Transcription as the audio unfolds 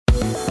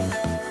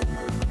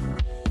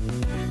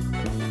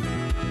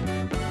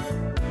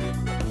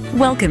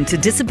Welcome to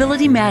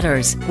Disability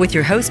Matters with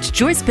your host,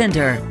 Joyce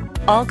Bender.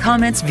 All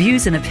comments,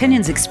 views, and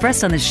opinions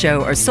expressed on the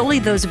show are solely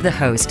those of the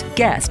host,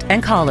 guest,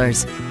 and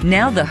callers.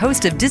 Now, the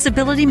host of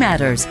Disability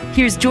Matters,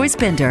 here's Joyce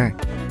Bender.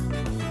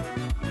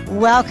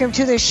 Welcome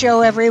to the show,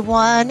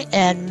 everyone,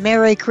 and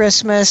Merry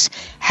Christmas.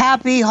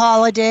 Happy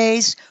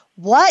holidays.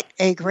 What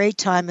a great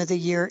time of the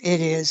year it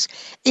is.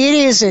 It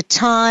is a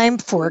time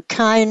for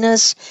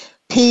kindness,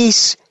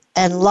 peace,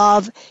 and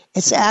love.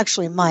 It's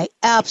actually my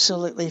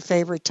absolutely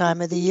favorite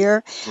time of the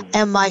year.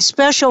 And my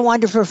special,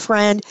 wonderful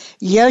friend,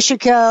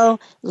 Yoshiko,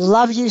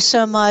 love you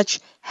so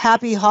much.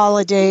 Happy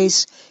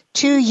holidays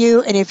to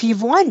you. And if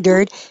you've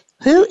wondered,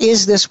 who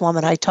is this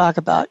woman I talk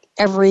about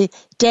every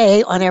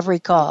day on every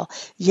call?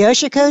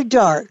 Yoshiko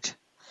Dart.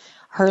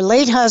 Her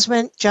late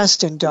husband,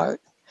 Justin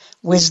Dart,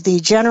 was the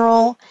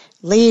general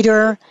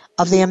leader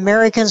of the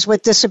Americans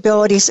with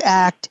Disabilities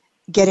Act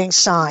getting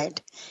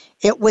signed.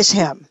 It was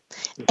him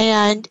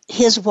and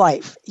his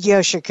wife,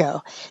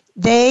 Yoshiko.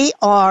 They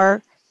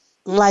are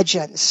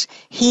legends.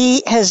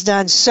 He has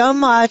done so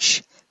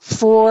much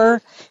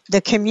for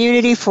the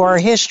community, for our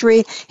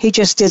history. He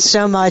just did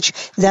so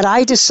much that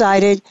I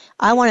decided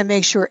I want to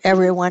make sure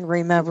everyone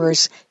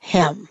remembers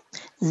him.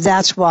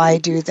 That's why I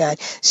do that.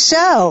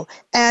 So,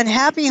 and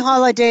happy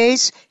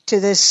holidays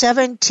to the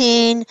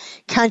 17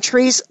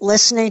 countries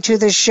listening to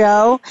the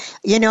show.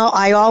 You know,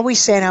 I always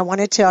say, and I want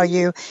to tell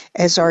you,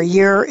 as our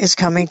year is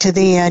coming to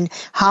the end,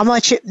 how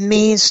much it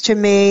means to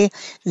me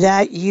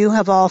that you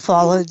have all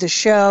followed the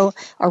show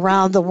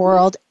around the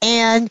world,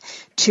 and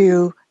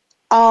to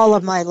all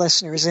of my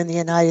listeners in the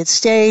United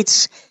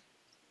States.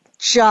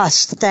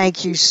 Just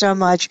thank you so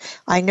much.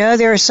 I know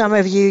there are some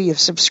of you, you've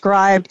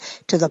subscribed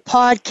to the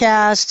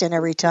podcast, and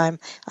every time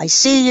I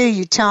see you,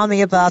 you tell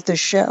me about the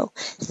show.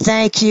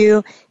 Thank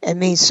you. It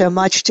means so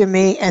much to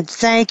me. And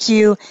thank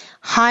you,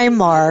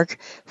 Highmark,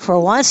 for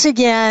once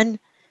again,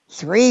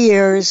 3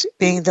 years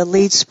being the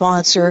lead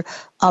sponsor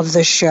of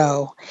the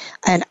show.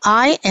 And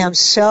I am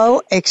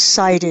so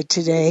excited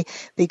today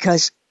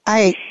because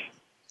I'm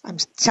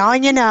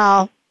telling you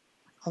now,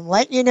 I'm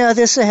letting you know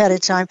this ahead of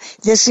time.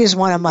 This is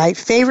one of my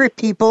favorite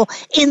people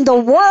in the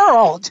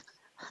world,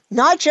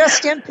 not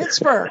just in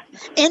Pittsburgh,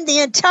 in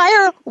the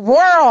entire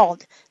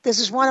world. This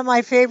is one of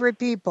my favorite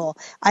people.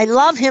 I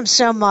love him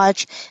so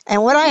much.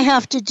 And what I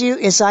have to do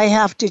is I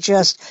have to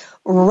just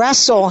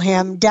wrestle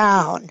him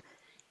down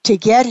to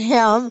get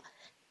him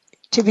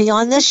to be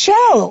on this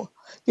show,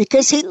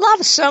 because he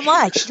loves so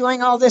much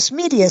doing all this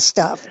media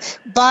stuff.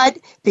 But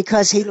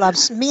because he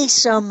loves me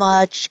so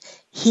much,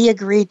 he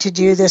agreed to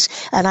do this.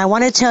 And I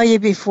want to tell you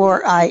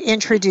before I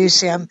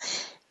introduce him,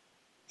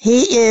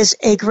 he is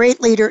a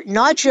great leader,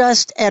 not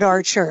just at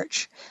our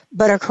church,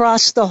 but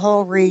across the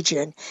whole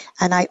region.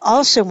 And I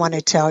also want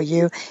to tell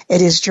you,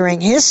 it is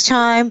during his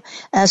time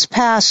as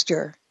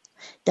pastor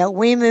that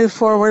we move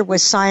forward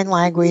with sign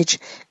language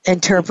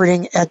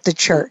interpreting at the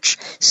church.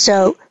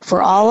 So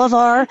for all of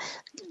our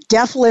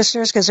deaf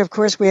listeners, because of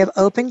course we have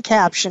open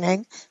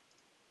captioning,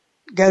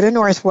 go to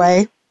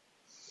Northway,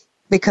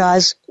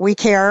 because we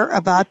care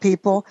about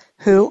people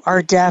who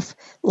are deaf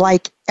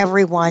like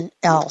everyone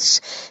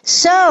else.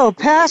 So,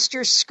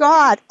 Pastor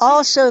Scott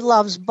also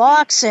loves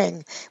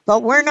boxing,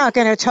 but we're not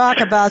going to talk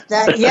about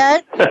that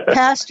yet.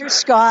 Pastor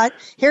Scott,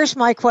 here's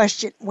my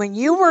question. When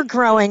you were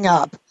growing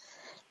up,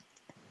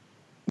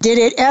 did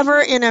it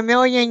ever in a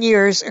million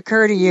years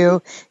occur to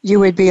you you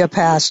would be a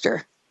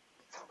pastor?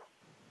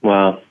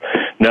 Well,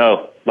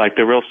 no. Like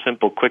the real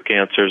simple, quick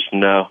answers,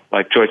 no.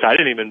 Like Joyce, I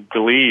didn't even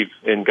believe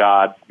in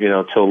God,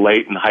 till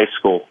late in high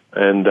school.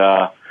 And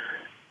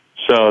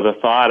so the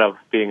thought of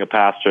being a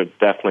pastor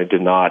definitely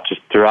did not.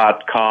 Just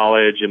throughout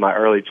college, in my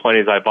early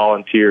 20s, I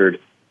volunteered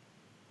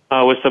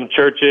with some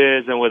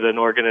churches and with an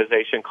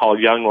organization called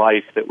Young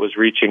Life that was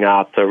reaching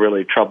out to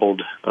really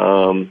troubled,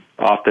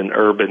 often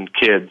urban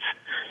kids.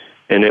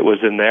 And it was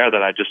in there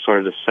that I just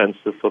sort of sensed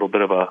this little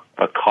bit of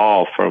a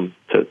call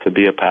to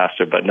be a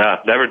pastor. But no,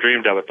 never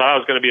dreamed of it. Thought I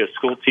was going to be a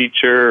school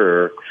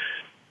teacher or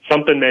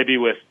something maybe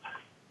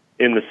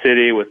in the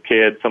city with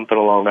kids, something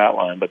along that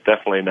line, but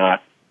definitely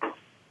not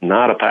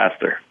a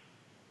pastor.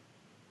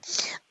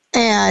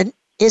 And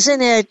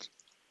isn't it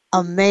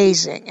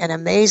amazing, an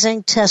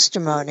amazing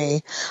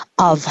testimony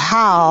of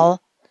how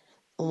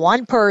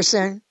one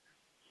person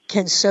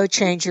can so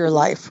change your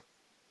life?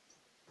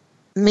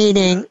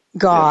 Meaning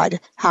God,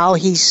 how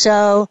he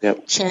so can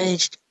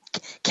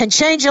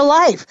change a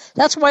life.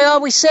 That's why I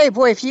always say,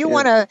 boy, if you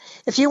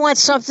want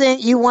something,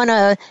 you want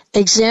an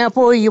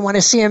example, you want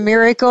to see a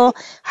miracle,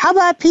 how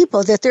about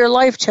people that their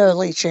life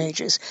totally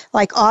changes?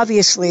 Like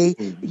obviously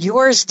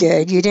yours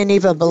did. You didn't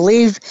even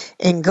believe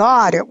in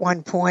God at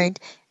one point.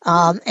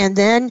 And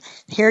then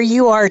here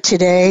you are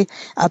today,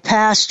 a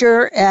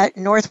pastor at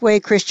Northway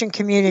Christian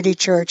Community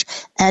Church.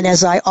 And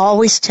as I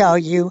always tell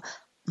you,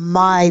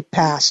 my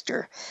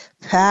pastor,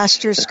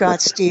 Pastor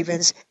Scott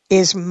Stevens,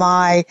 is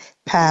my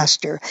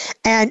pastor.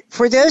 And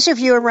for those of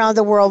you around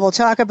the world, we'll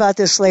talk about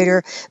this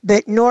later,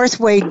 but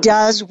Northway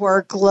does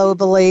work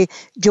globally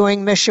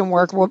doing mission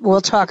work.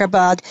 We'll talk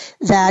about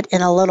that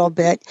in a little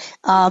bit.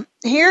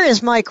 Here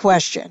is my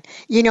question.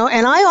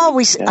 And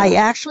I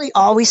actually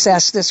always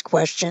ask this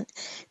question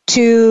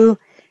to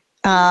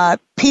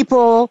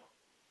people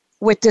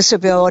with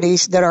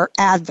disabilities that are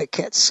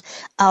advocates.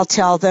 I'll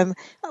tell them,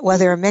 well,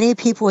 there are many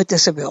people with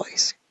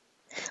disabilities,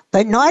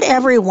 but not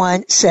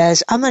everyone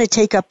says, I'm going to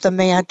take up the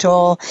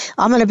mantle,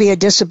 I'm going to be a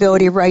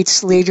disability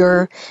rights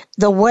leader,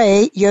 the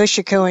way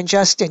Yoshiko and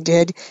Justin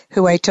did,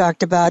 who I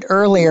talked about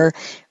earlier.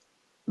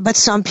 But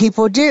some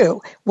people do.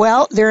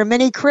 Well, there are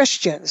many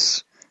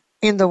Christians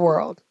in the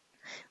world,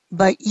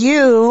 but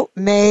you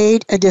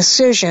made a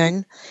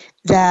decision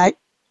that,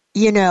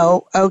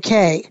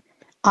 okay,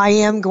 I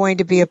am going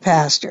to be a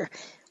pastor.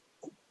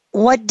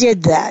 What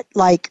did that?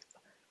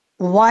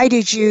 Why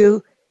did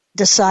you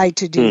decide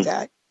to do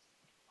that?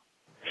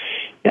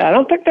 Yeah, I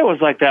don't think there was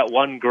that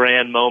one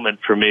grand moment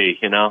for me,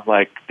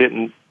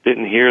 didn't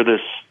hear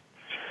this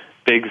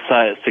big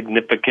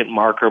significant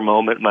marker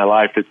moment in my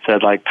life that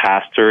said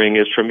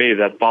pastoring is for me.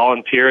 That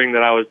volunteering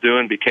that I was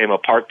doing became a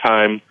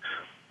part-time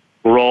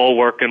role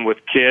working with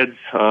kids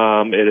at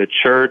a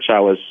church. I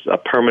was a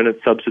permanent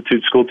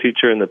substitute school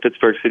teacher in the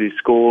Pittsburgh City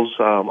Schools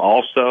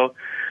also.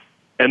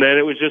 And then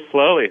it was just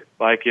slowly,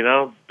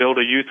 build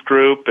a youth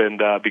group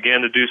and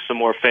began to do some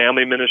more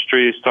family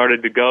ministry,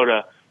 started to go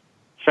to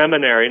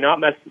seminary, not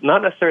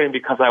necessarily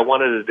because I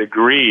wanted a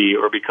degree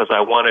or because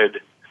I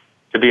wanted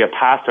to be a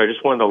pastor. I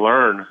just wanted to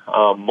learn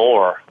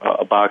more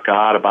about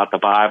God, about the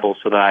Bible,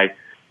 so that I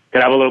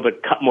could have a little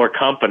bit more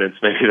confidence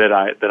maybe that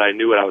I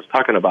knew what I was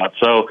talking about.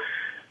 So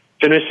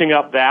finishing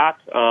up that,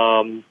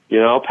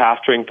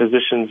 pastoring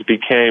positions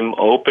became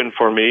open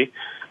for me.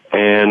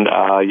 And,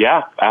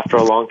 after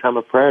a long time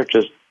of prayer,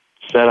 just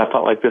said I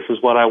felt like this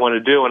is what I want to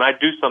do. And I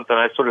do something,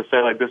 I sort of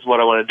say, this is what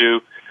I want to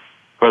do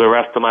for the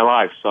rest of my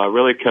life. So I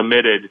really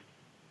committed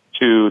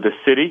to the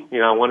city.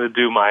 I wanted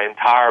to do my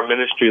entire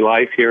ministry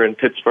life here in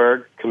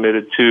Pittsburgh,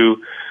 committed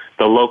to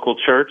the local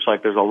church.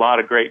 There's a lot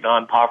of great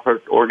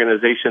nonprofit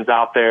organizations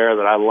out there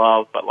that I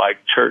love, but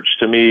church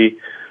to me,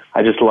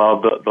 I just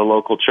love the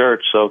local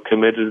church. So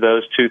committed to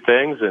those two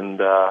things,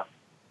 and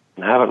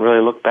haven't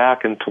really looked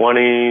back in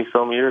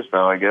 20-some years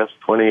now, I guess,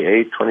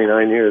 28,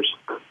 29 years.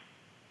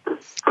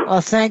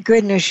 Well, thank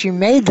goodness you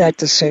made that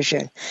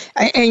decision.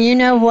 And you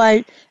know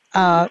what?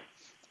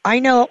 I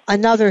know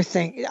another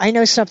thing. I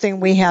know something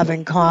we have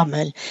in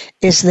common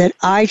is that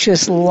I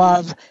just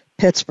love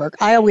Pittsburgh.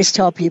 I always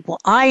tell people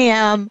I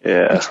am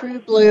a true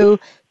blue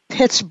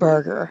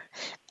Pittsburgher.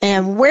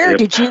 And where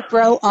did you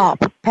grow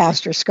up,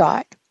 Pastor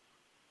Scott?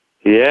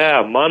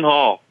 Yeah,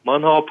 Munhall,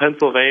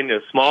 Pennsylvania,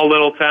 small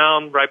little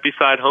town right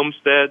beside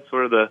Homestead,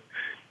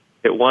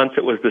 it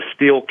was the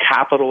steel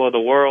capital of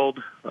the world.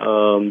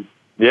 And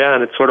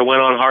it sort of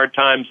went on hard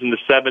times in the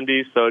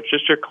 70s, so it's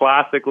just your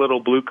classic little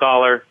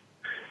blue-collar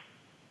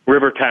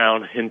river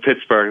town in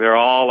Pittsburgh. They're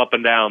all up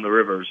and down the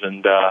rivers,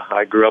 and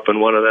I grew up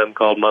in one of them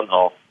called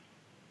Munhall.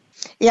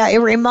 Yeah, it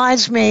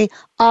reminds me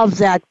of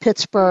that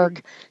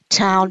Pittsburgh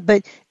town,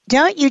 but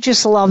don't you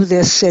just love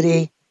this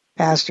city,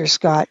 Pastor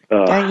Scott?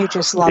 Don't you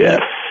just love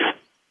it?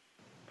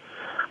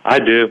 I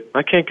do.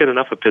 I can't get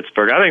enough of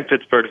Pittsburgh. I think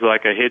Pittsburgh's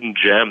like a hidden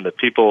gem that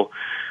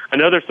I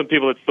know there's some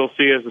people that still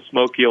see it as a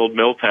smoky old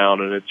mill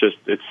town, and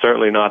it's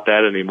certainly not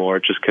that anymore.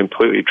 It just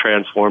completely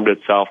transformed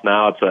itself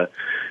now. It's a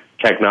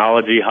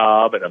technology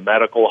hub and a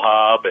medical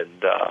hub,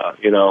 and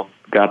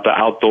got the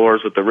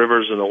outdoors with the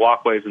rivers and the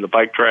walkways and the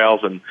bike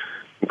trails and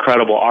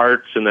incredible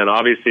arts, and then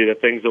obviously the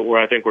things that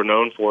I think we're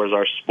known for is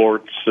our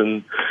sports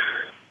and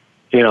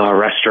our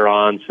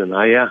restaurants, and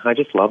I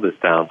just love this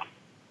town.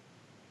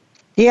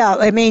 Yeah,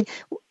 I mean,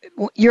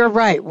 you're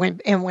right.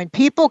 When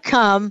people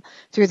come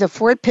through the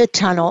Fort Pitt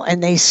Tunnel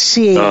and they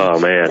see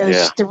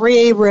those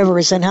three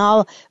rivers and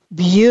how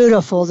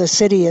beautiful the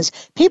city is,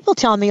 people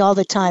tell me all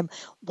the time,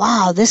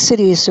 wow, this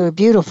city is so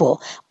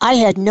beautiful. I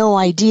had no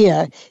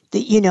idea that,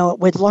 it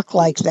would look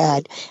like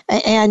that.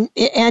 And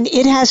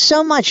it has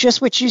so much,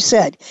 just what you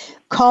said,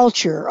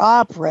 culture,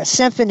 opera,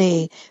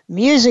 symphony,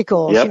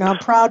 musicals. Yep. I'm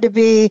proud to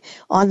be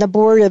on the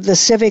board of the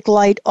Civic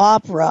Light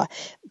Opera.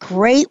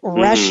 Great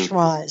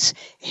restaurants,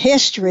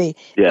 history.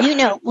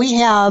 Yes. We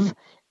have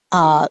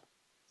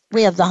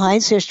the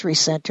Heinz History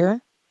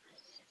Center.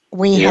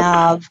 We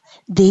have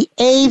the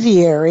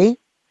Aviary,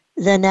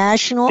 the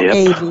National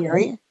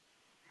Aviary,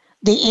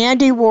 the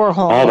Andy Warhol.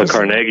 All the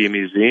Carnegie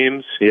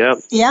Museums. Yep.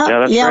 Yeah,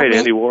 that's right.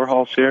 Andy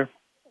Warhol's here.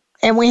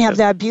 And we have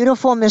that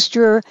beautiful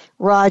Mr.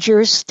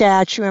 Rogers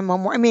statue and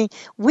memorial. I mean,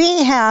 we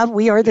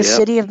are the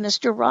city of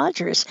Mr.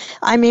 Rogers.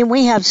 I mean,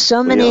 we have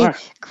so many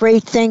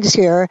great things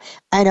here.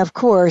 And of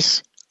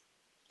course,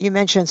 you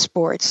mentioned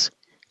sports,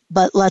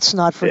 but let's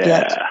not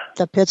forget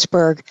the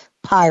Pittsburgh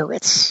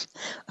Pirates,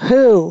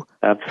 who,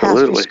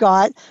 Pastor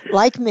Scott,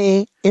 like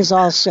me, is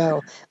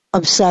also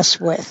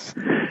obsessed with.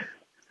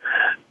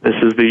 This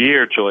is the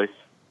year, Joyce.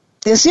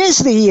 This is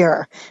the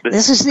year.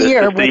 This is the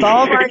year with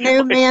all of our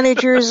new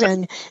managers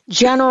and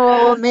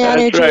general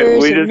managers. That's right.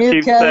 We and just new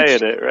keep coach.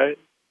 saying it, right?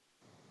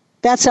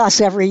 That's us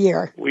every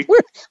year. We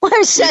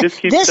just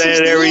keep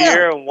saying it every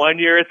year, and one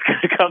year it's going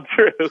to come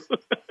through.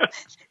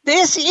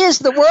 This is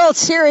the World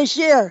Series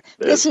year.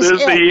 This is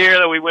the year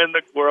that we win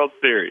the World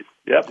Series.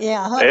 Yep.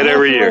 Yeah. And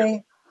every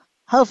year.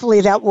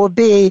 Hopefully that will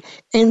be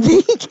in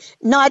the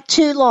not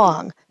too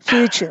long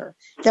future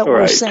that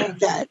we're saying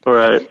that.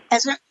 Right.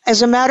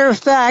 As a matter of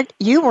fact,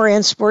 you were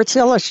in Sports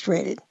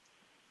Illustrated.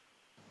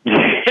 Yeah,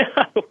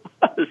 I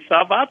was.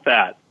 How about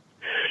that?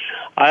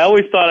 I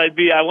always thought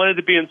I wanted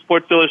to be in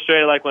Sports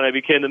Illustrated like when I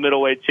became the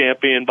middleweight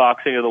champion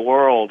boxing of the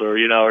world or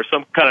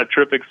some kind of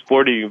terrific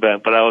sporting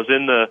event, but I was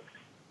in the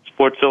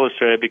Sports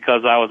Illustrated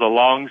because I was a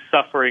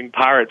long-suffering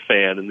Pirate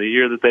fan, and the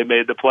year that they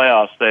made the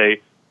playoffs,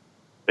 they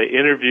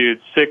interviewed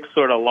 6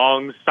 sort of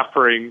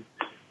long-suffering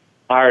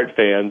Pirate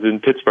fans in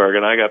Pittsburgh,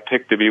 and I got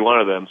picked to be one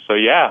of them. So,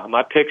 yeah,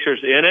 my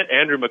picture's in it.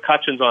 Andrew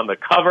McCutcheon's on the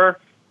cover,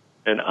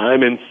 and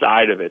I'm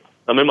inside of it.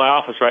 I'm in my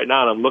office right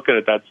now, and I'm looking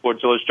at that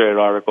Sports Illustrated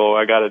article.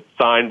 I got it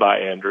signed by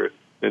Andrew.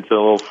 It's a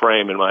little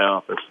frame in my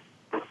office.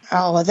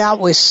 Oh, well, that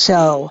was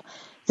so...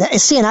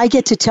 See, and I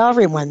get to tell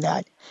everyone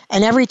that.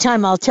 And every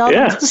time I'll tell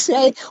them, they'll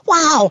say,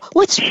 wow,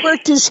 what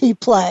sport does he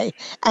play?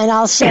 And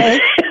I'll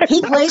say,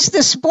 he plays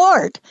the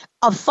sport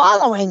of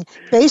following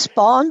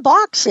baseball and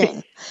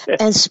boxing.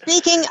 And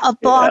speaking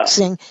of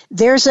boxing,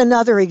 there's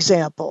another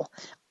example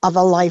of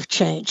a life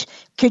change.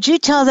 Could you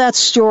tell that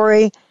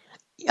story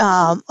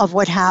of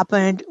what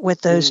happened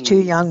with those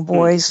 2 young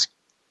boys?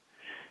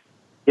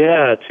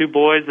 Yeah, 2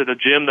 boys at a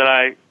gym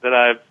that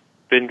I've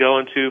been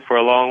going to for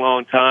a long,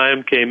 long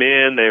time came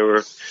in.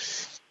 You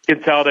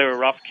could tell they were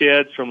rough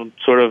kids from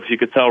you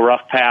could tell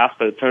rough past,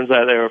 but it turns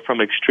out they were from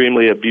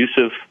extremely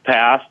abusive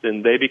past,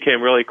 and they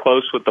became really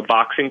close with the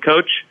boxing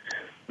coach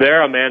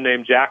there, a man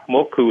named Jack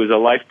Mook, who was a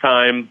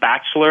lifetime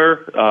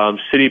bachelor,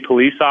 city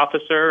police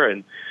officer,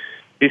 and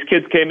these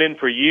kids came in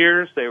for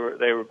years. They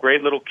were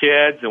great little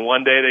kids, and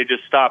one day they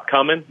just stopped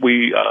coming.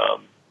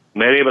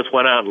 Many of us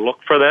went out and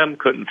looked for them,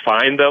 couldn't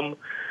find them.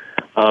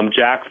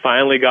 Jack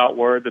finally got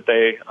word that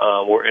they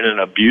were in an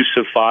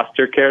abusive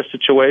foster care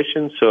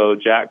situation, so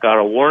Jack got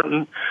a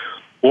warrant,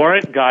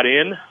 got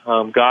in,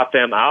 got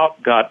them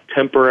out, got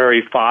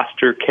temporary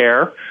foster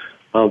care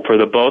for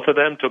the both of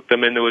them, took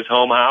them into his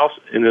own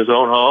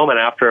home, and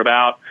after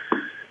about,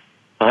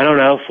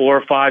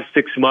 4, 5,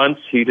 6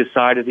 months, he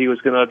decided he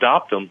was going to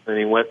adopt them, and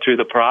he went through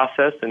the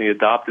process, and he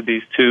adopted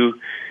these 2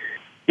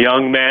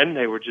 young men.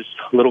 They were just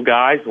little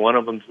guys. One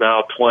of them's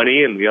now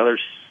 20, and the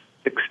other's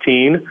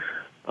 16.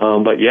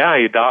 But he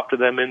adopted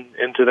them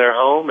into their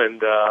home,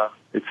 and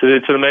it's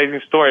an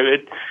amazing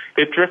story.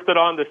 It drifted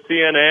on to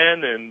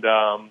CNN, and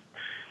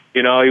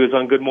he was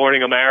on Good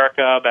Morning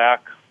America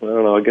back.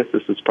 I guess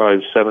this is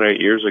probably 7 or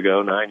 8 years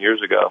ago, 9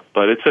 years ago.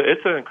 But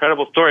it's an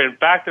incredible story. In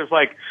fact, there's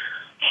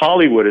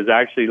Hollywood is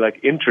actually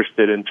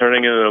interested in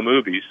turning it into a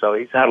movie. So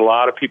he's had a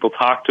lot of people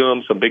talk to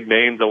him, some big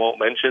names I won't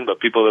mention,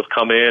 but people that have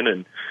come in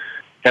and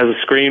has a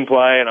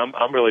screenplay, and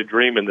I'm really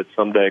dreaming that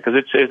someday, because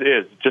it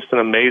is just an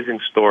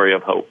amazing story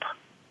of hope.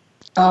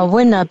 Oh,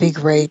 wouldn't that be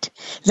great?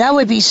 That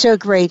would be so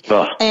great.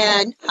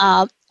 And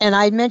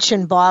I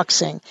mentioned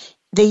boxing.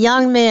 The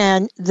young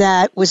man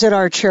that was at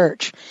our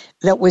church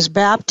that was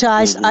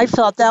baptized, I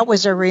felt that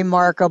was a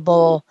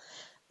remarkable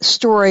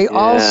story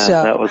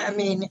also.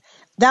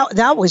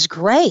 That was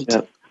great.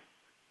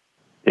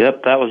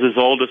 Yep, that was his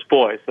oldest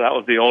boy. So that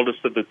was the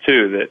oldest of the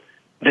 2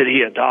 that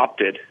he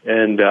adopted.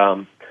 And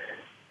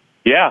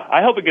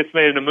I hope it gets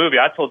made in a movie.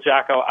 I told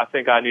Jack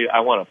I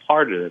want a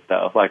part of it,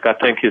 though. I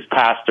think his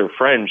pastor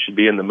friend should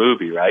be in the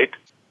movie, right?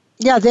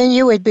 Yeah, then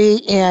you would be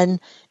in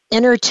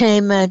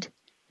Entertainment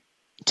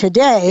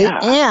Today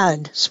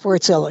and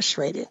Sports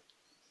Illustrated.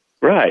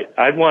 Right.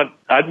 I've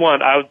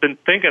been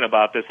thinking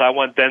about this. I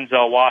want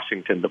Denzel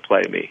Washington to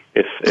play me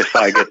if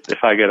I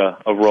get a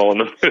role in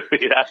the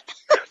movie.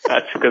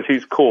 That's because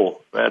he's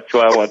cool. That's who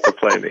I want to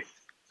play me.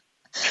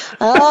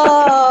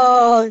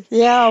 Oh,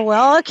 yeah.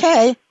 Well,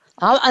 okay.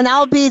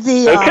 I'll be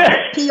the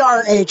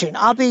PR agent.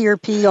 I'll be your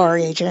PR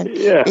agent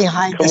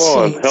behind the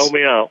scenes. Come on, help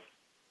me out.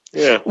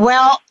 Yeah.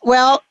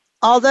 Well,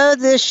 although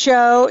this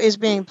show is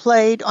being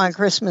played on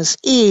Christmas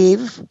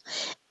Eve,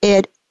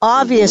 it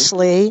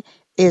obviously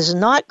is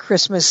not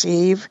Christmas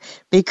Eve,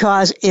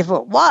 because if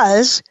it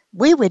was,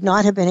 we would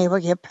not have been able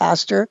to get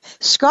Pastor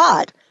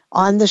Scott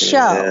on the show.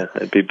 Yeah,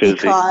 I'd be busy.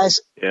 Because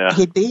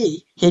he'd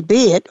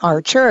be at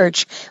our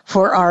church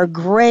for our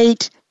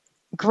great.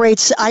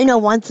 I know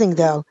one thing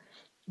though.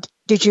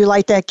 Did you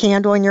light that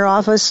candle in your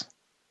office?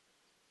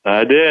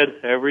 I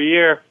did, every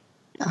year.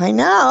 I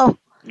know.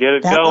 Get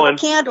it that going.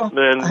 Candle. And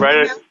then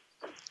right at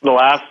the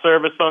last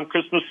service on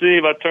Christmas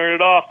Eve, I turn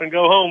it off and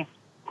go home.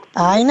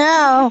 I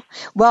know.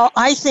 Well,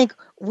 I think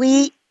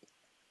we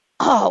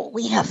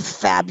have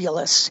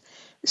fabulous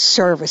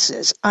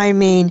services. I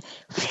mean,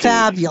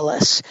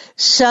 fabulous.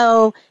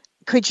 So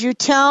could you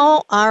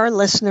tell our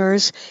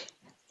listeners,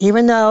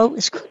 even though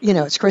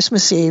it's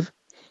Christmas Eve,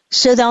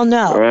 so they'll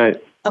know. All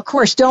right. Of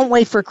course, don't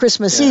wait for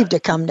Christmas Eve to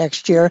come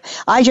next year.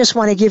 I just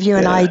want to give you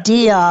an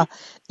idea,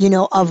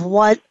 of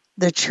what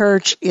the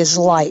church is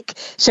like.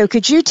 So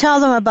could you tell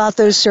them about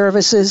those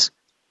services?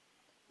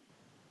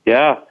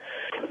 Yeah,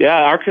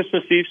 our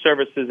Christmas Eve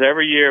services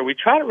every year, we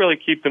try to really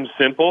keep them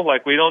simple.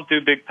 Like, we don't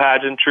do big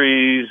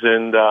pageantries,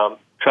 and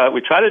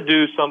we try to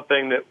do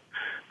something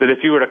that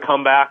if you were to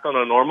come back on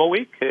a normal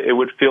week, it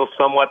would feel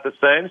somewhat the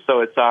same. So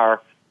it's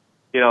our,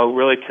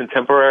 really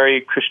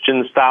contemporary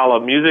Christian style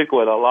of music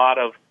with a lot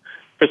of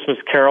Christmas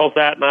carols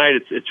that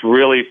night. It's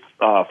really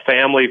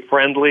family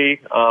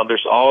friendly.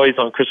 There's always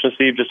on Christmas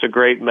Eve just a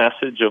great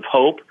message of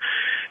hope.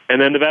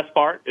 And then the best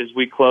part is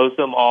we close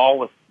them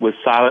all with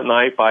Silent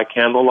Night by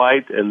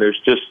candlelight, and there's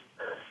just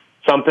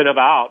something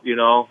about,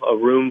 a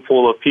room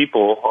full of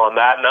people on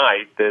that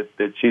night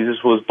that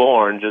Jesus was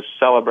born, just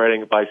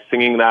celebrating it by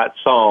singing that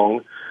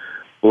song,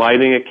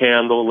 lighting a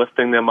candle,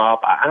 lifting them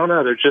up. I don't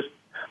know, they're just,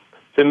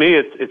 to me,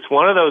 it's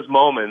one of those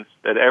moments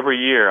that every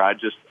year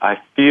I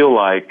feel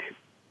like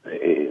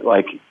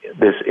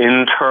this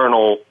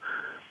internal,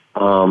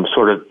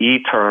 sort of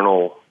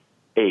eternal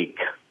ache,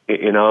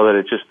 that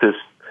it's just this,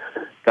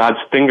 God's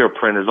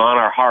fingerprint is on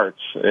our hearts,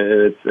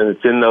 and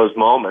it's in those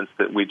moments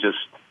that we just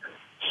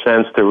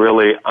sense to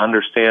really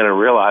understand and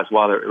realize,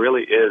 wow, there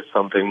really is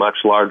something much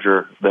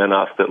larger than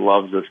us that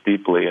loves us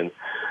deeply. And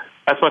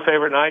that's my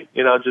favorite night,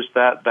 just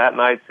that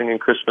night singing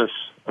Christmas,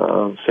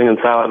 singing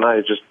Silent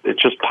Night.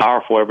 It's just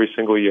powerful every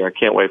single year. I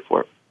can't wait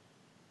for it.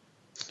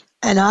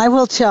 And I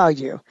will tell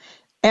you,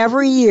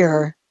 every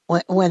year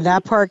when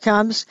that part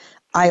comes,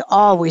 I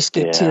always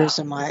get tears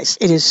in my eyes.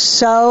 It is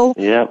so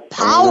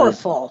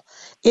powerful.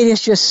 It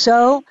is just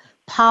so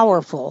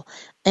powerful.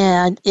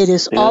 And it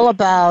is all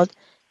about,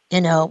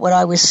 what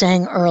I was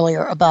saying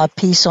earlier about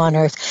peace on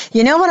earth.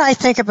 You know what I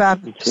think about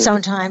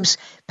sometimes,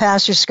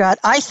 Pastor Scott?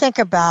 I think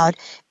about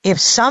if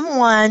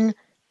someone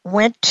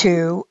went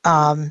to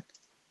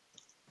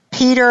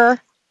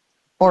Peter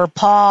or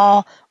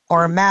Paul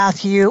or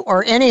Matthew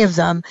or any of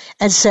them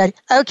and said,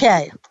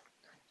 okay,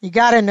 you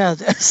got to know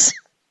this.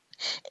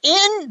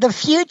 In the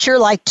future,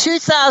 like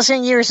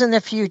 2,000 years in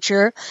the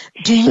future,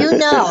 do you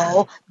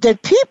know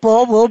that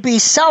people will be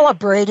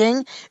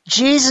celebrating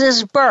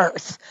Jesus'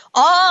 birth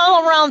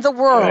all around the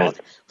world,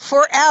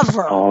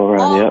 forever,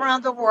 all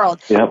around the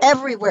world,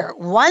 everywhere.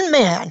 One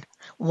man,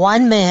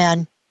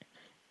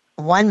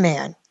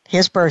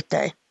 his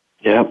birthday,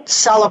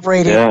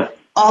 celebrated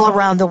all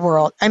around the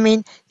world. I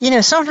mean,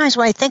 sometimes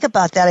when I think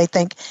about that, I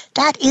think,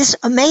 that is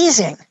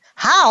amazing.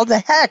 How the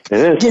heck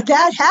did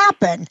that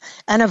happen?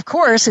 And of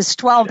course, it's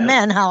 12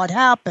 men how it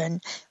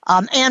happened,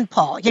 and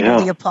Paul,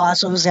 the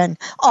apostles and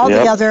all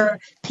the other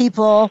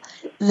people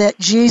that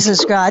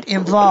Jesus got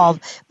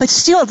involved. But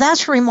still,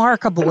 that's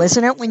remarkable,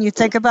 isn't it, when you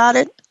think about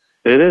it?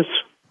 It is.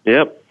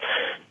 Yep.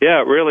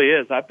 Yeah, it really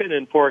is. I've been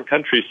in foreign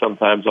countries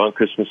sometimes on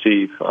Christmas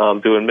Eve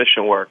doing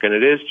mission work, and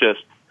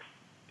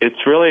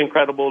it's really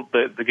incredible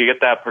to get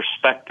that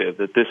perspective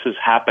that this is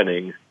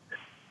happening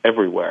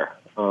everywhere.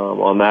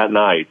 On that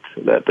night,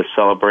 that the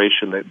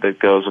celebration that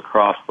goes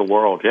across the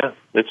world. Yeah,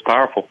 it's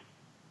powerful.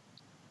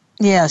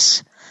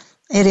 Yes,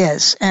 it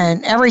is.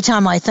 And every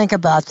time I think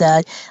about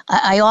that,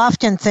 I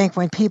often think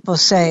when people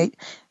say,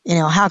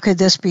 how could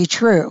this be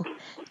true?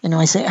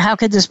 I say, how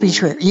could this be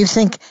true? You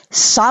think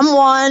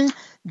someone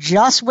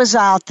just was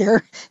out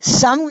there,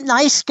 some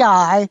nice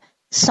guy,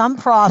 some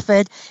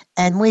prophet,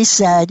 and we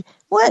said,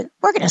 what?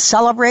 We're going to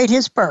celebrate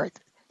his birth.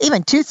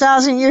 Even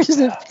 2,000 years,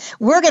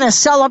 we're going to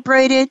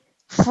celebrate it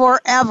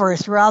forever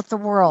throughout the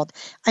world.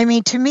 I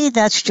mean, to me,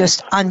 that's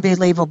just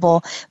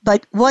unbelievable.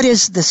 But what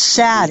is the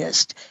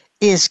saddest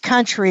is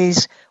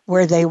countries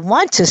where they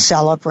want to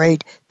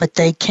celebrate, but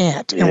they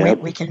can't.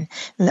 And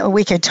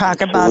we can talk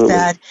about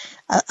that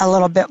a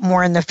little bit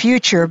more in the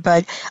future.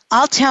 But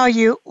I'll tell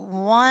you,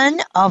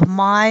 one of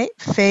my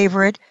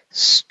favorite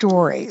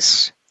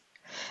stories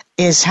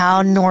is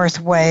how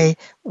Northway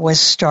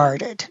was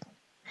started.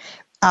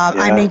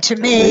 I mean, to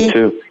me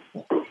too.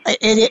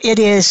 It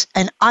is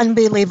an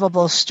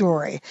unbelievable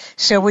story.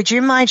 So would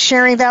you mind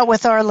sharing that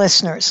with our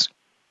listeners?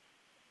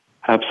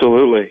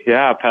 Absolutely.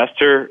 Yeah,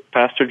 Pastor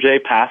Jay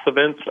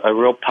Passavant, a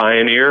real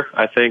pioneer,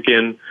 I think,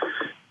 in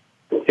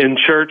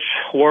church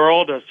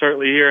world,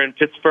 certainly here in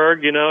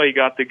Pittsburgh. He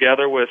got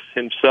together with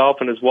himself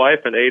and his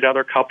wife and 8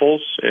 other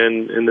couples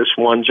in this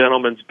one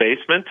gentleman's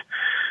basement,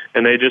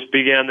 and they just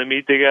began to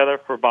meet together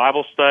for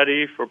Bible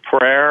study, for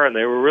prayer, and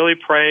they were really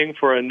praying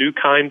for a new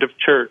kind of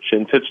church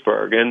in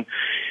Pittsburgh. And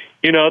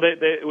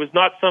it was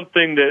not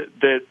something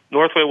that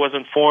Northway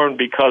wasn't formed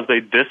because they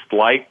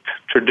disliked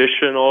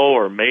traditional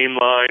or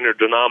mainline or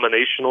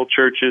denominational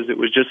churches. It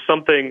was just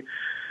something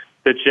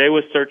that Jay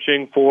was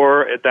searching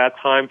for at that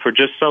time, for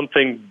just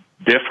something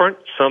different,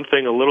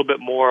 something a little bit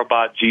more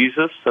about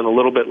Jesus and a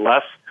little bit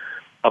less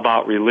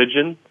about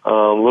religion, a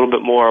little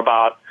bit more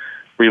about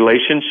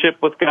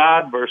relationship with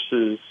God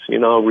versus,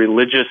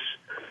 religious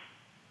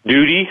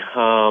duty.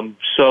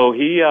 So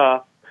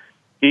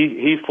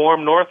he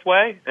formed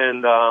Northway,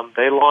 and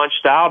they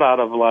launched out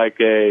of like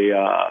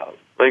I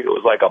think it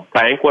was like a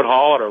banquet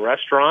hall at a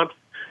restaurant,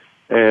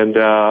 and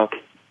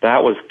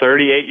that was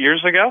 38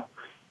 years ago.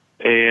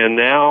 And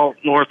now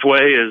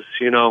Northway is,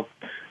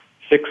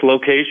 6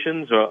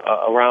 locations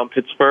around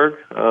Pittsburgh.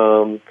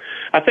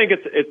 I think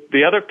it's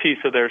the other piece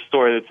of their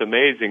story that's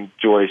amazing,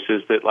 Joyce,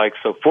 is that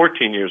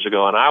 14 years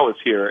ago, and I was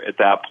here at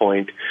that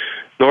point,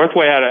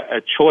 Northway had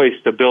a choice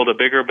to build a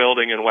bigger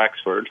building in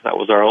Wexford. That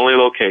was our only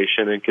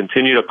location, and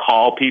continue to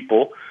call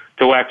people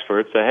to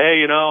Wexford, say,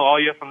 hey, all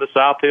you from the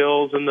South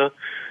Hills and the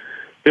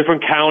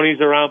different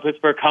counties around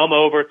Pittsburgh, come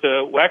over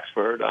to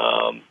Wexford.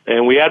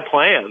 And we had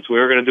plans. We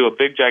were going to do a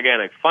big,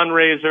 gigantic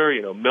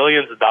fundraiser,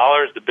 millions of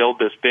dollars to build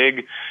this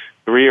big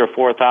 3,000 or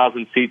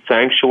 4,000 seat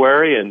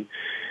sanctuary.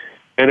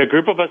 And a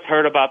group of us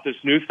heard about this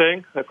new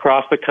thing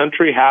across the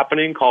country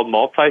happening called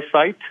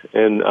multi-site,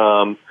 and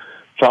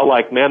felt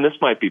like, man, this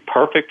might be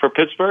perfect for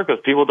Pittsburgh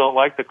because people don't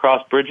like to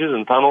cross bridges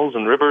and tunnels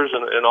and rivers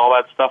and all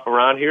that stuff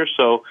around here.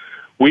 So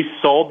we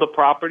sold the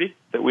property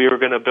that we were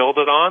going to build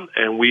it on,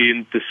 and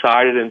we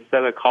decided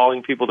instead of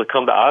calling people to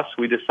come to us,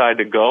 we decided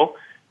to go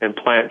and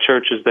plant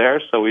churches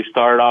there. So we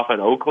started off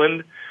in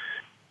Oakland,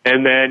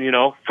 and then,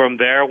 from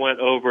there went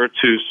over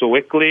to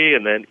Sewickley,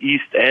 and then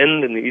East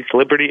End in the East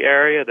Liberty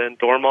area, then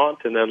Dormont,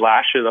 and then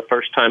last year, the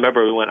first time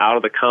ever, we went out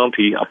of the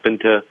county up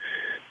into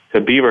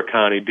Beaver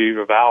County,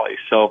 Beaver Valley.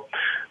 So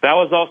that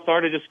was all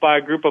started just by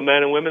a group of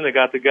men and women that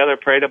got together,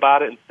 prayed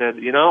about it, and said,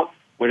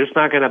 we're just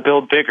not going to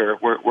build bigger.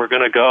 We're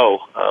going to go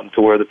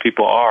to where the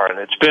people are, and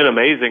it's been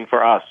amazing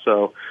for us.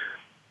 So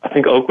I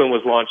think Oakland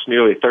was launched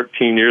nearly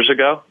 13 years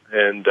ago,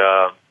 and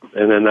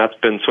then that's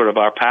been sort of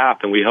our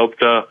path, and we hope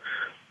to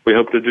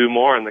do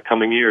more in the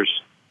coming years.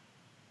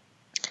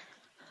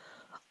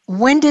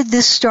 When did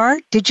this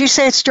start? Did you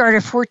say it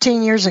started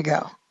 14 years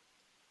ago?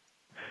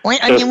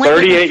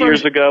 38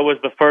 years ago was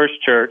the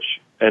first church,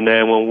 and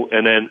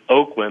then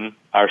Oakland,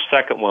 our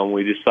second one,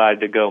 we decided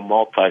to go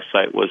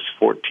multi-site, was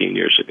 14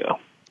 years ago.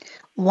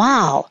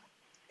 Wow.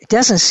 It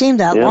doesn't seem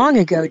that long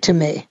ago to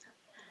me.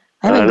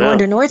 I've been going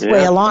to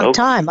Northway a long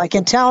time. I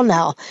can tell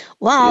now.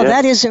 Wow,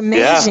 that is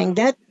amazing.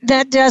 Yeah.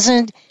 That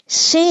doesn't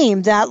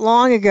seem that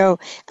long ago.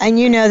 And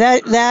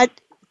that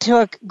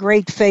took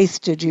great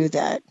faith to do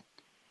that.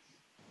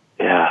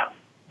 Yeah,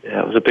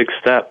 it was a big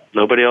step.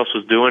 Nobody else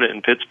was doing it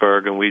in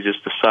Pittsburgh, and we just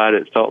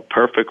decided it felt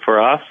perfect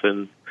for us,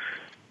 and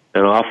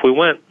off we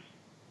went.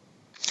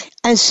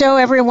 And so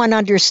everyone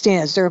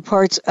understands there are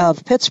parts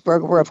of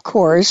Pittsburgh where, of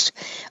course,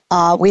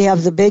 we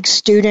have the big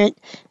student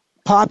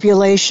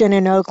population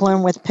in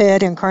Oakland with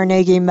Pitt and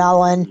Carnegie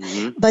Mellon.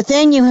 Mm-hmm. But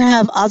then you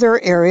have other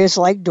areas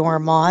like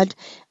Dormont,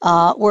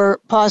 where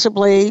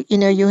possibly,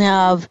 you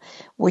have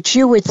what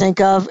you would think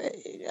of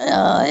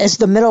as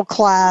the middle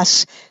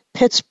class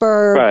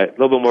Pittsburgh. Right, a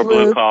little bit more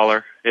blue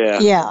collar.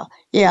 Yeah.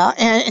 Yeah.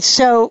 And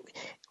so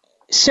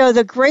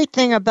the great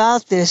thing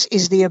about this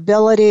is the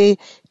ability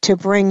to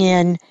bring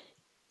in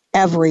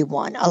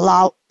everyone,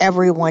 allow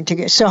everyone to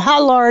get. So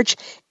how large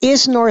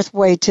is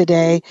Northway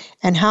today,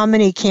 and how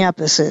many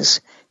campuses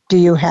do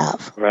you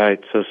have? Right.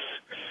 So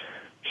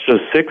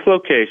 6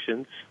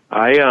 locations.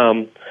 I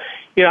don't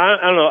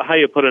know how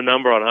you put a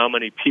number on how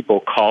many people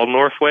call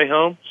Northway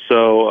home.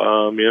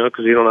 So,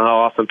 because you don't know how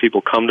often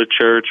people come to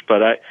church,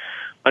 but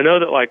I know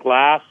that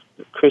last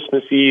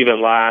Christmas Eve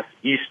and last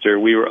Easter,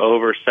 we were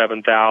over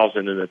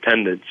 7,000 in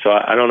attendance. So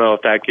I don't know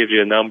if that gives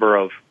you a number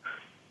of,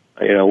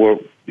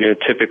 we're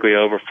typically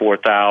over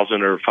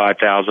 4,000 or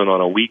 5,000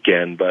 on a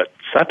weekend, but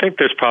I think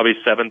there's probably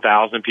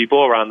 7,000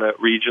 people around the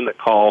region that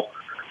call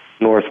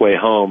Northway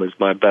home is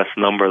my best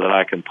number that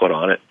I can put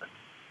on it.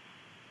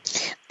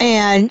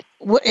 And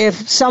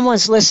if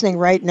someone's listening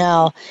right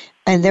now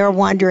and they're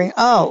wondering,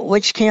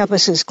 which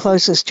campus is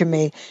closest to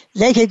me,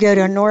 they could go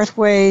to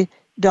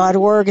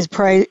northway.org.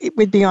 It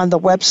would be on the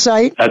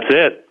website. That's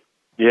it.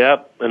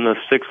 Yep, and the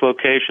 6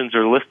 locations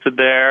are listed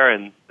there,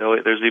 and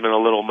there's even a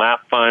little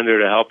map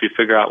finder to help you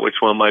figure out which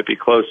one might be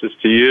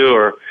closest to you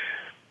or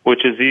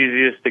which is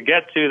easiest to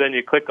get to. Then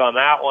you click on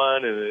that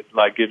one, and it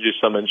gives you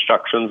some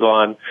instructions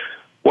on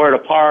where to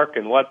park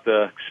and what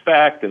to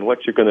expect and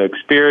what you're going to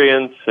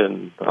experience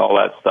and all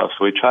that stuff.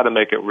 So we try to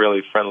make it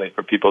really friendly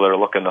for people that are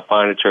looking to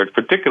find a church,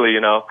 particularly,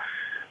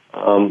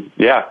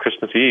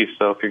 Christmas Eve.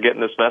 So if you're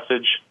getting this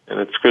message and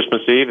it's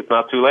Christmas Eve, it's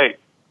not too late.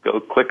 Go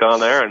click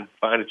on there and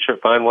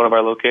find one of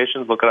our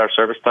locations, look at our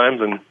service times,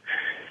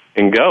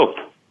 and go.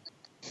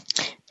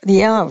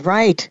 Yeah,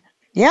 right.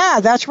 Yeah,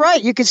 that's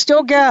right. You can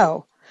still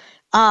go.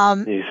 I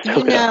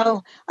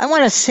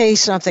want to say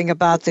something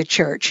about the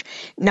church.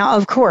 Now,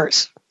 of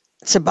course,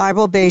 it's a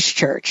Bible-based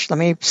church. Let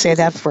me say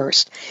that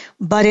first.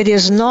 But it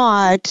is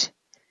not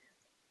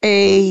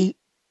a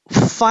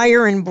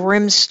fire and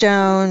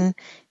brimstone,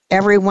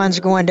 everyone's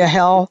going to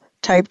hell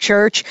type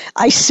church.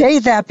 I say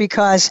that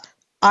because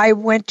I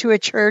went to a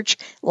church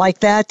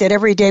like that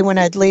every day when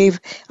I'd leave,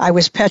 I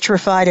was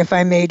petrified. If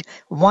I made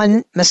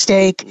one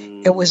mistake,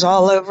 it was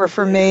all over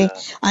for me.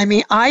 I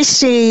mean, I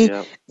see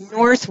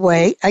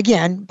Northway,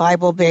 again,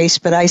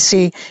 Bible-based, but I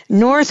see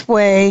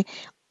Northway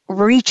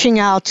reaching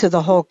out to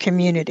the whole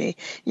community.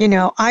 You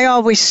know, I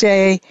always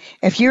say,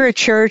 if you're a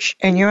church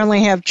and you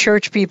only have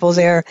church people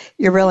there,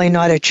 you're really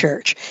not a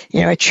church.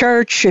 You know, a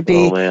church should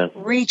be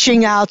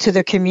reaching out to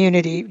the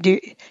community. Do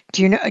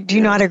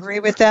you not agree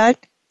with that?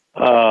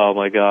 Oh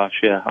my gosh,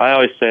 yeah. I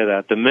always say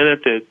that the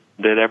minute that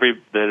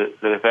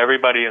if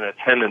everybody in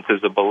attendance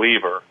is a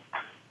believer,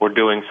 we're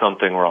doing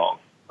something wrong.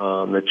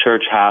 The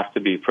church has to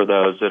be for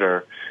those that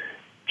are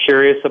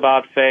curious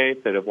about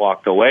faith, that have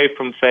walked away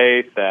from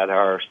faith, that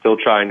are still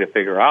trying to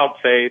figure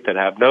out faith, that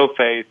have no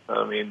faith.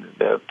 I mean,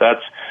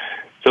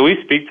 so we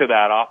speak to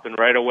that often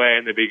right away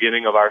in the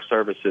beginning of our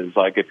services.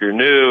 Like if you're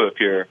new, if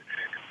you're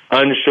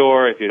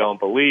unsure, if you don't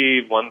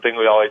believe, one thing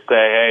we always say,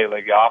 hey,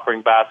 like the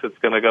offering basket's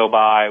going to go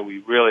by. We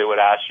really would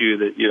ask you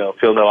that,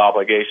 feel no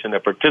obligation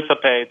to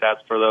participate. That's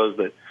for those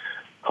that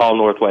call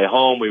Northway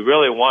home. We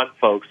really want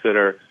folks that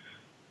are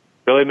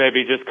really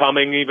maybe just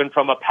coming even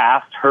from a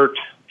past church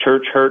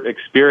hurt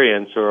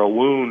experience or a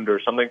wound or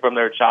something from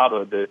their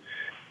childhood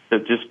to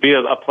just be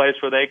a place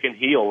where they can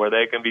heal, where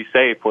they can be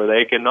safe, where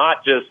they can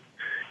not just,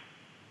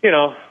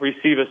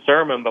 receive a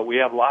sermon, but we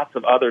have lots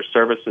of other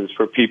services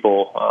for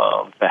people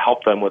to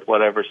help them with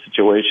whatever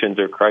situations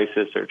or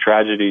crisis or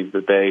tragedies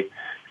that they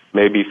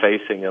may be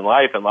facing in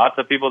life. And lots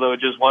of people that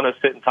would just want to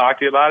sit and talk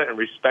to you about it and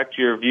respect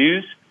your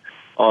views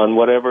on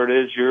whatever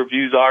it is your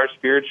views are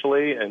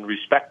spiritually, and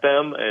respect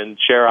them and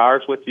share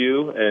ours with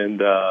you.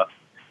 And I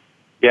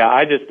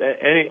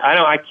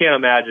can't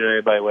imagine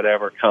anybody would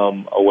ever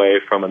come away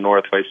from a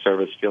Northway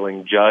service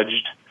feeling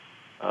judged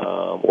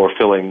or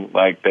feeling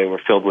like they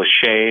were filled with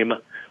shame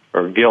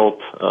or guilt.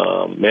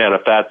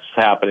 If that's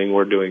happening,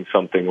 we're doing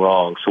something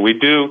wrong. So we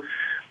do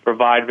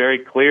provide very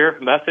clear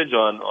message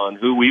on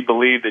who we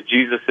believe that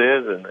Jesus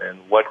is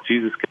and what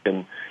Jesus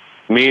can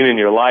mean in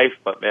your life.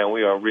 But man,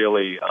 we are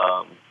really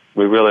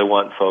we really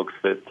want folks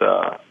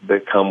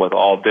that come with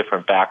all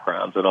different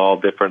backgrounds and all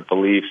different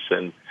beliefs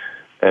and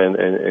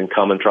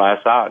come and try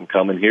us out and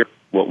come and hear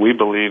what we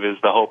believe is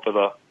the hope of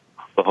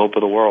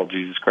the world,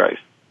 Jesus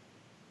Christ.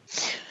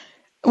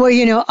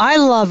 Well, I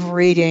love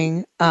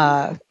reading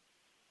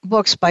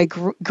books by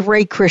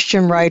great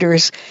Christian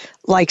writers,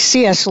 like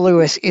C.S.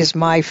 Lewis is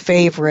my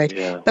favorite,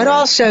 but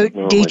also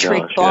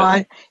Dietrich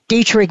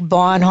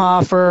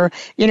Bonhoeffer,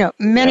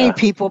 many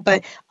people.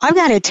 But I've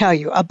got to tell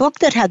you, a book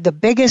that had the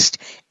biggest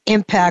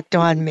impact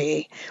on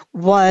me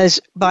was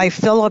by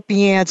Philip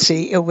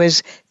Yancey. It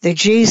was The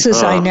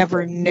Jesus I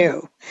Never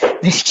Knew.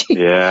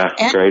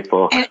 Great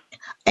book.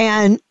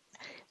 And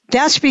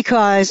that's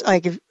because,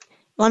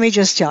 let me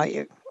just tell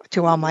you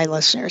to all my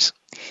listeners,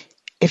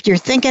 if you're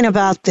thinking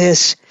about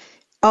this,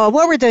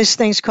 what were those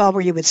things called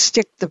where you would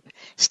stick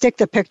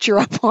the picture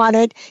up on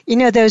it?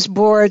 Those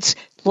boards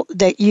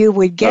that you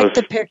would get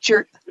the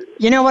picture.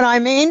 You know what I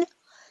mean?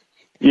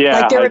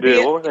 Yeah, I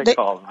do. What were they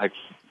called?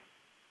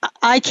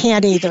 I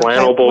can't either.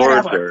 Flannel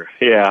boards or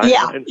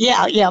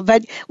Yeah.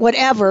 But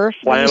whatever.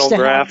 Flannel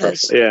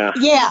graphics.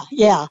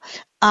 Yeah.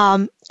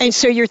 And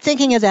so you're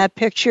thinking of that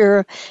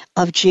picture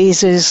of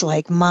Jesus,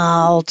 like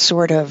mild,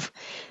 sort of.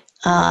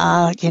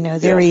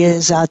 There he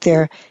is out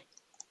there.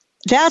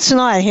 That's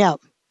not him.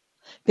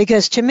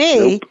 Because to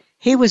me,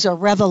 he was a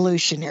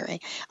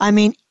revolutionary. I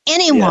mean,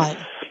 anyone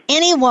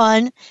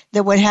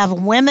that would have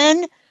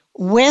women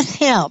with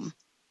him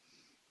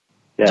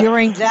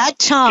during that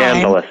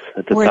time,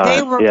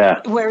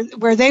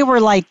 where they were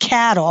like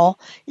cattle,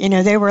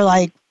 they were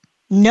like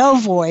no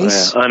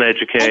voice,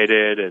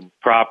 uneducated and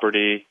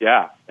property,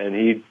 and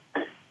he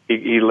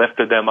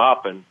lifted them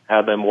up and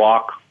had them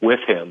walk with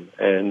him,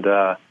 and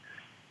the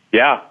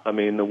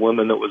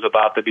woman that was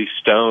about to be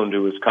stoned,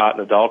 who was caught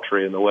in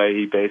adultery, and the way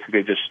he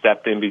basically just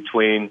stepped in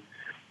between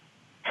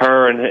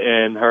her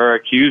and her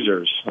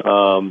accusers.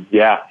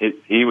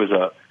 He was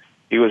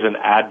an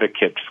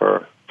advocate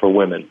for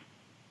women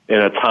in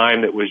a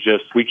time that was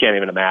just, we can't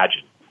even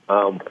imagine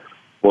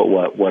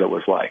what it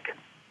was like.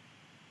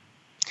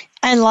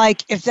 And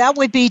if that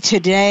would be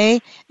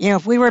today,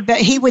 if we were,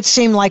 he would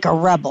seem like a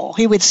rebel.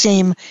 He would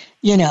seem,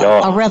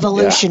 a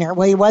revolutionary. Yeah.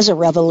 Well, he was a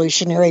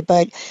revolutionary,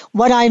 but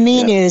what I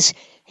mean is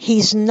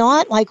he's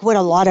not like what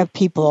a lot of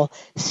people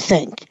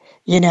think.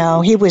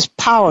 He was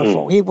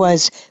powerful. He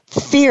was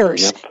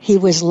fierce. Yep. He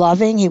was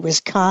loving. He was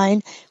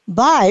kind,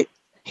 but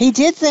he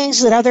did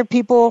things that other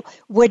people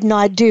would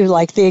not do,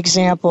 like the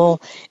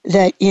example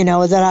that,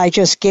 that I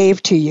just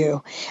gave to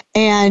you.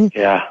 And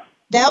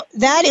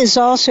that is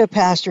also,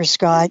 Pastor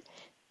Scott,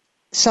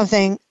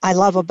 something I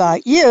love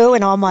about you,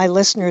 and all my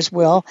listeners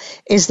will,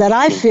 is that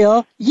I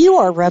feel you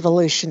are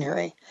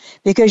revolutionary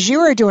because you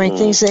are doing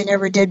things they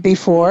never did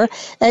before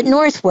at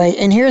Northway.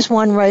 And here's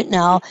one right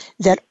now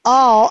that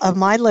all of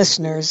my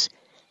listeners,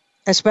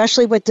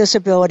 especially with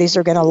disabilities,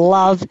 are going to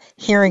love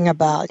hearing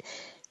about.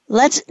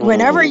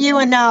 Whenever you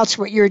announce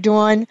what you're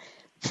doing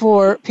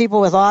for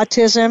people with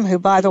autism, who,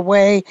 by the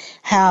way,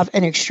 have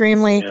an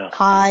extremely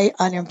high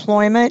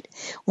unemployment,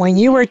 when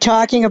you were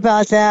talking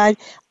about that,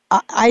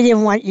 I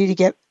didn't want you to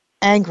get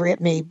angry at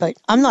me, but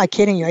I'm not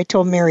kidding you. I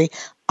told Mary,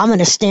 I'm going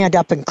to stand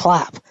up and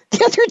clap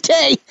the other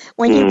day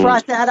when you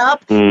brought that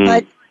up.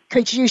 But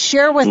Could you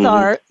share with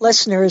our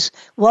listeners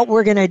what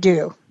we're going to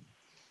do?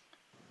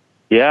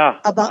 Yeah,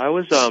 I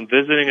was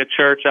visiting a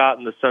church out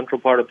in the central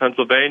part of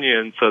Pennsylvania,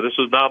 and so this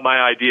was not my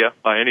idea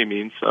by any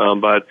means,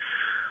 but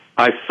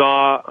I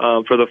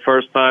saw for the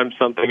first time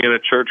something in a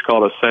church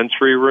called a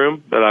sensory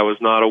room that I was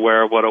not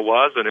aware of what it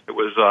was, and it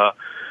was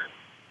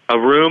a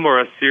room or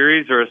a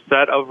series or a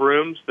set of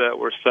rooms that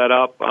were set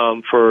up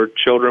for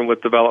children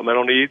with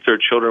developmental needs or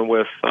children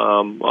with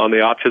on the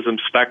autism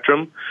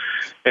spectrum.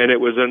 And it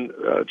was in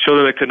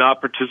children that could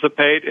not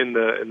participate in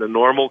the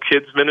normal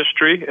kids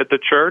ministry at the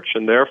church,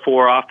 and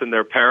therefore often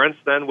their parents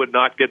then would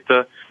not get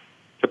to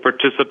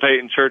participate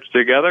in church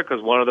together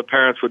because one of the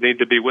parents would need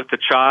to be with the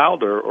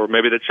child, or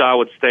maybe the child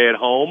would stay at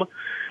home,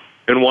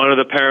 and one of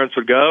the parents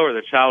would go, or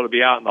the child would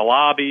be out in the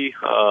lobby.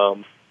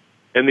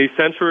 And these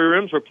sensory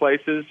rooms were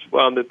places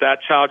that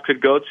child could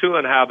go to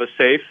and have a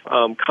safe,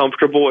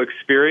 comfortable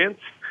experience,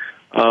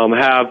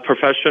 have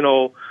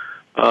professional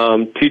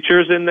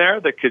teachers in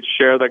there that could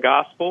share the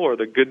gospel or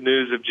the good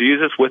news of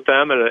Jesus with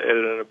them at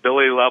an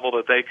ability level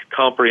that they could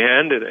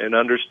comprehend and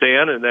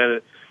understand, and then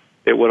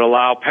it would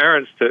allow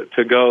parents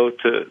to go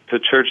to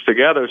church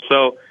together.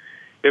 So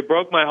it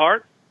broke my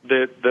heart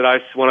that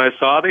when I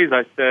saw these,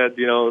 I said,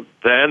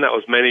 then, that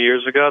was many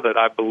years ago, that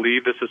I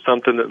believe this is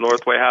something that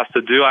Northway has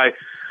to do.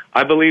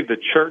 I believe the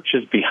church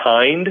is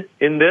behind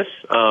in this.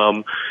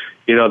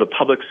 The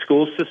public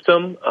school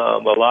system, a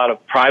lot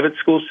of private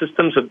school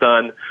systems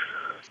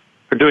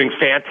are doing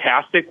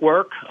fantastic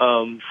work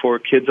for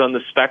kids on the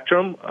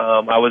spectrum.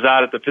 I was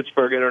out at the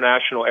Pittsburgh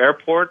International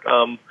Airport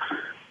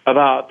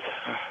about,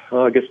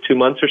 2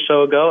 months or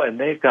so ago, and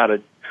they've got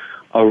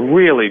a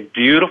really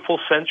beautiful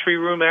sensory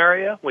room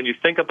area. When you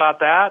think about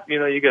that,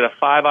 you get a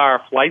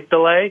 5-hour flight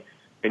delay,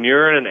 and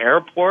you're in an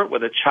airport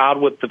with a child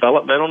with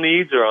developmental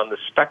needs or on the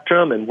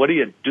spectrum, and what do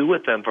you do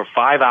with them for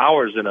 5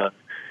 hours in a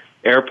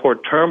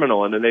airport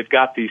terminal? And then they've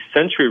got these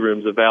sensory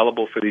rooms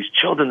available for these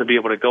children to be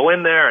able to go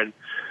in there and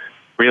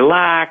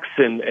relax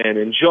and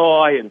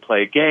enjoy and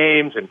play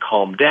games and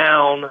calm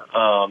down.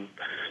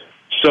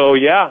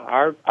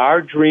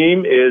 Our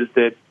dream is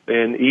that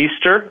in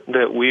Easter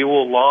that we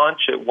will launch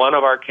at one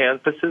of our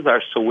campuses,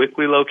 our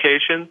Sewickley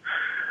location,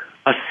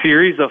 a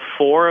series of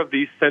 4 of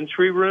these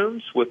sensory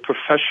rooms with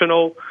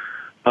professional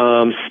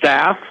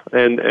staff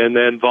and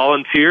then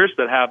volunteers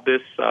that have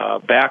this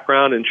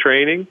background and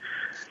training.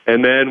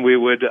 And then we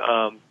would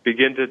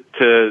begin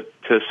to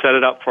set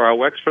it up for our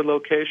Wexford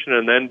location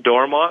and then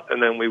Dormont,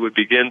 and then we would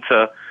begin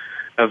to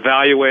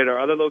evaluate our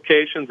other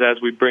locations as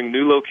we bring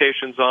new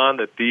locations on,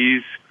 that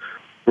these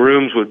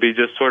rooms would be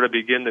just sort of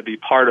begin to be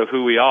part of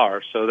who we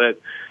are, so that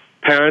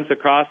parents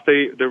across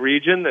the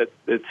region that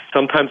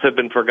sometimes have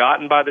been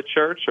forgotten by the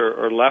church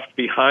or left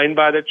behind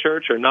by the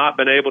church or not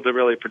been able to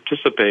really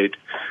participate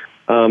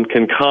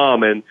can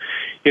come. And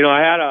I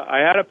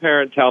had a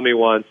parent tell me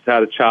once,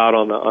 had a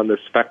child on the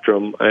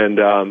spectrum,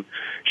 and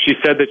she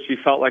said that she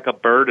felt like a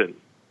burden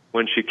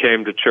when she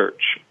came to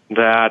church,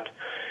 that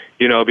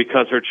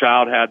because her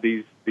child had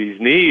these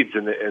needs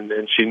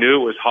and she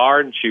knew it was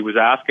hard and she was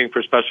asking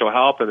for special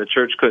help and the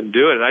church couldn't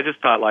do it. And I just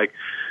thought,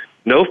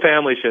 no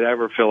family should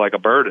ever feel like a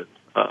burden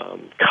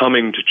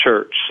coming to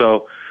church.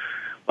 So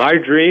my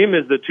dream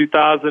is that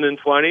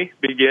 2020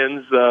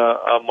 begins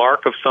a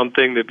mark of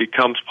something that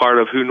becomes part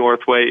of who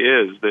Northway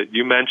is. That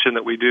you mentioned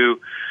that we do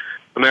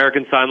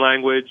American Sign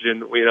Language,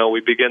 and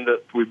we've begun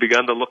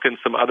to look in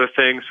some other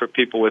things for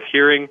people with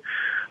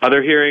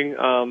other hearing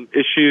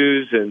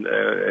issues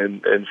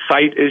and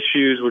sight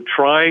issues. We're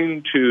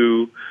trying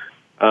to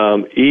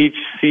each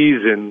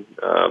season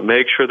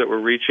make sure that we're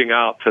reaching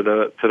out to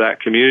those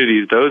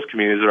communities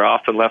that are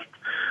often left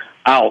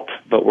out.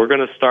 But we're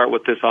going to start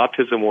with this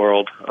autism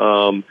world,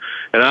 and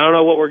I don't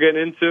know what we're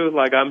getting into.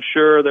 I'm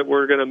sure that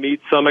we're going to meet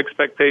some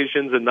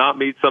expectations and not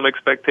meet some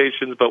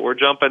expectations, but we're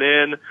jumping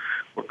in.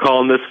 We're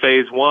calling this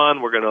phase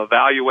 1. We're going to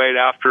evaluate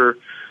after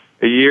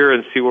a year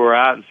and see where we're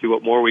at and see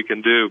what more we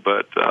can do.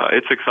 But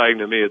it's exciting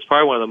to me. It's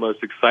probably one of the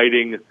most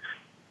exciting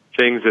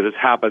things that has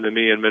happened to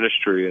me in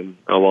ministry in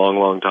a long,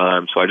 long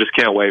time. So I just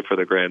can't wait for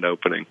the grand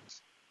opening.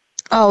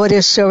 Oh, it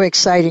is so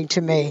exciting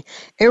to me.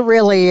 It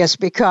really is,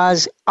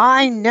 because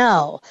I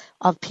know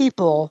of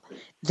people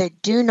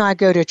that do not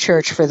go to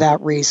church for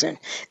that reason.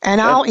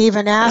 And I'll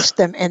even ask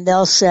them, and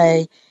they'll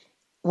say,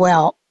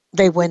 well,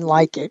 they wouldn't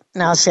like it.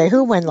 And I'll say,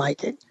 who wouldn't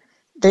like it?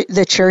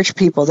 The church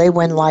people, they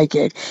wouldn't like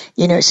it.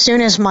 As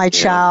soon as my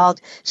child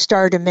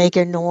started to make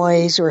a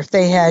noise, or if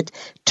they had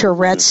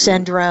Tourette's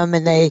syndrome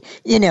and they,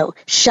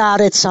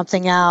 shouted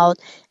something out,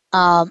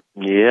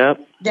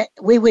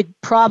 we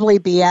would probably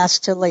be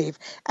asked to leave.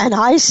 And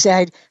I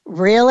said,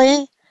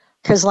 really?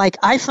 Because,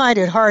 I find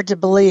it hard to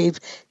believe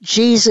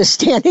Jesus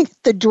standing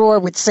at the door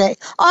would say,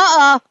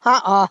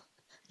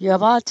 you have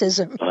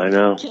autism. I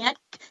know.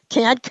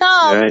 Can't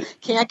come. Right.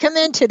 Can't come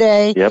in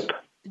today. Yep.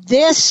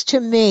 This, to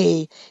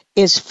me,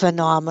 is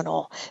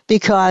phenomenal,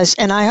 because,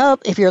 and I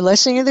hope if you're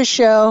listening to the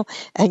show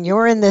and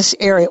you're in this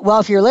area, well,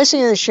 if you're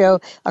listening to the show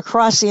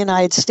across the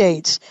United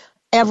States,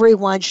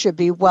 everyone should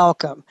be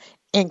welcome,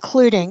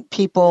 including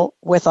people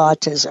with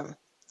autism.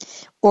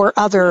 or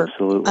other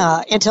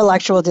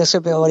intellectual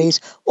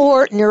disabilities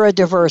or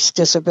neurodiverse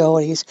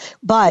disabilities.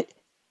 But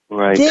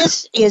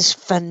this is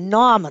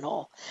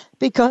phenomenal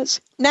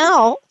because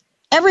now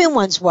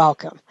everyone's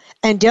welcome.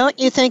 And don't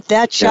you think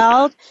that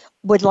child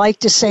would like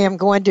to say, I'm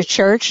going to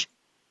church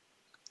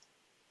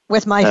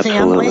with my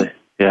family?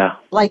 Yeah.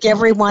 Like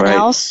everyone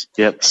else.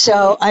 Yep.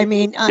 So, I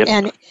mean,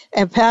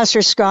 and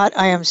Pastor Scott,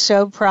 I am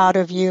so proud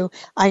of you.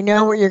 I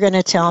know what you're going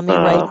to tell me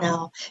right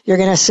now. You're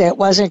going to say it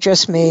wasn't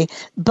just me,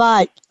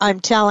 but I'm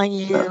telling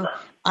you,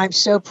 I'm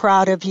so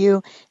proud of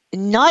you.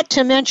 Not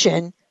to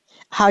mention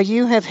how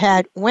you have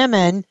had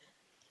women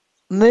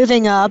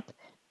moving up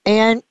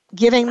and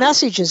giving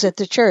messages at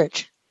the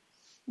church.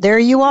 There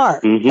you are.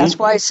 Mm-hmm. That's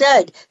why I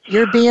said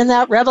you're being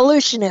that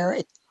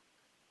revolutionary.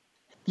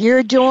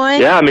 You're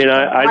doing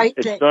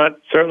it's not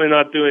certainly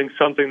not doing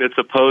something that's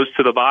opposed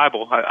to the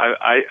Bible.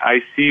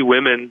 I see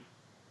women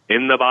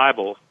in the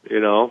Bible,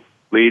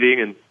 leading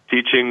and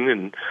teaching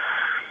and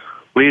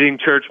leading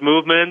church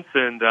movements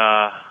and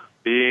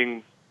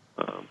being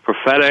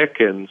prophetic.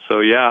 And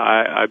so,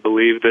 I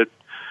believe that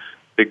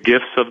the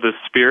gifts of the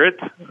Spirit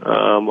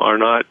are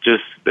not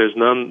just, there's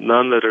none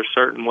that are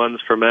certain ones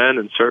for men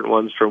and certain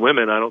ones for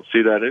women. I don't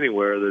see that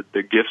anywhere.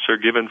 The gifts are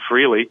given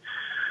freely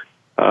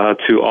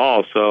to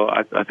all. So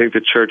I think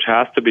the church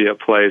has to be a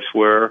place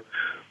where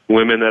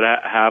women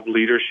that have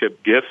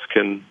leadership gifts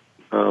can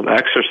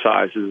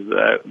exercise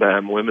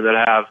them. Women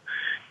that have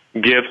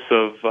gifts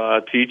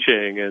of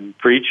teaching and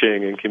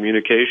preaching and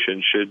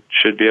communication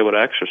should be able to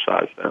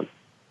exercise them.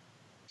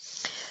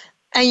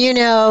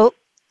 And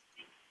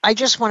I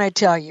just want to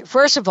tell you,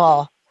 first of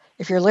all,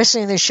 if you're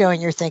listening to the show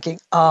and you're thinking,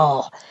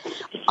 oh,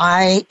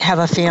 I have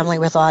a family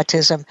with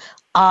autism,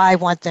 I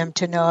want them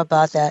to know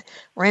about that.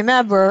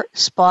 Remember,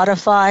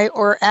 Spotify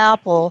or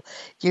Apple,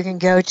 you can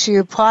go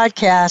to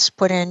podcasts,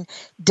 put in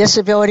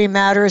Disability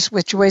Matters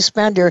with Joyce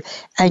Bender,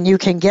 and you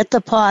can get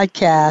the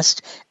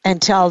podcast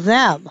and tell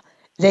them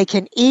they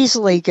can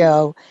easily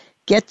go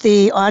get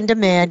the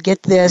on-demand,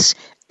 get this,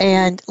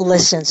 and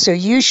listen. So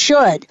you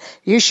should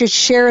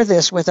share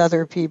this with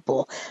other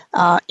people.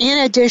 In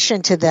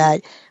addition to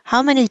that,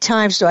 how many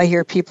times do I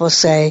hear people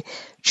say,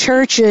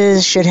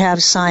 churches should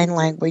have sign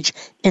language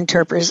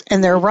interpreters,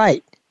 and they're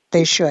right.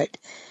 They should.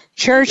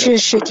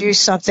 Churches should do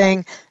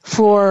something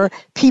for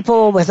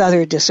people with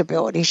other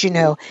disabilities,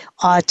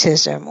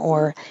 autism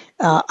or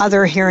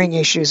other hearing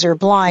issues or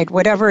blind,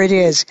 whatever it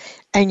is.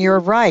 And you're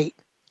right.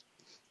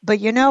 But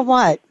you know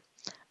what?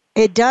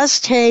 It does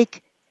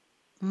take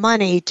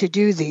money to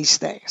do these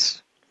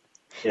things.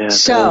 Yeah,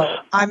 so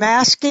I'm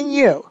asking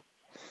you,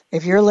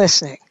 if you're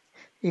listening,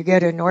 you go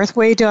to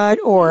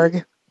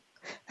northway.org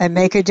and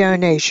make a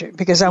donation,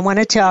 because I want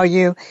to tell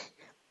you,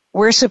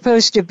 we're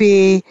supposed to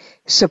be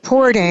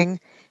supporting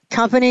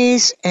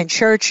companies and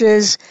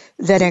churches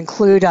that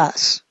include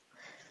us,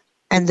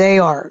 and they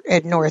are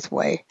at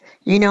Northway.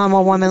 I'm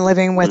a woman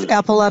living with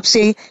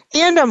epilepsy,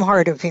 and I'm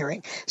hard of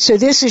hearing. So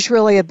this is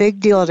really a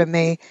big deal to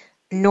me.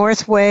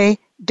 Northway.org.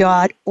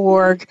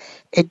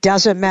 It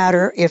doesn't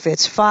matter if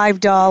it's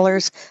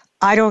 $5.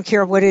 I don't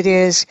care what it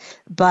is,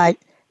 but,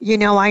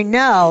 I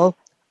know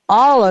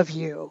all of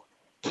you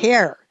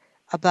care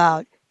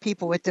about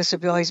people with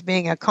disabilities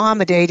being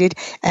accommodated,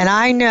 and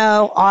I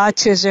know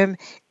autism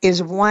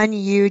is one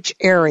huge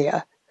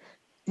area.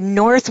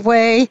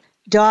 Northway.org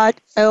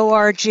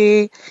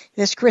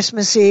this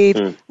Christmas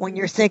Eve, when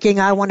you're thinking,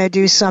 I want to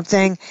do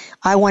something,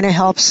 I want to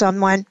help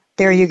someone,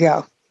 there you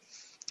go.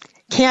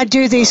 Can't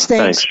do these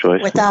things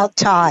without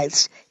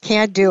tithes.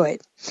 Can't do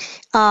it.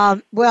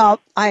 Well,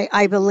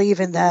 I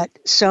believe in that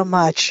so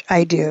much.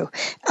 I do.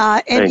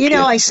 And,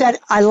 I said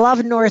I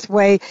love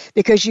Northway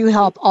because you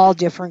help all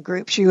different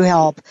groups. You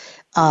help,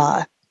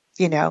 the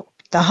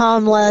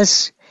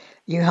homeless.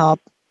 You help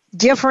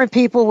different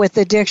people with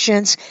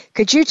addictions.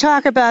 Could you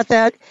talk about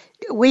that?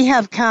 We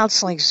have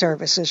counseling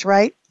services,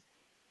 right?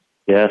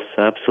 Yes,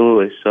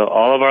 absolutely. So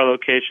all of our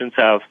locations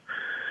have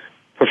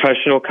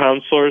professional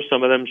counselors.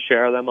 Some of them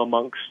share them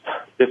amongst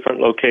different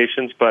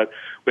locations, but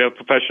we have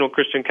professional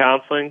Christian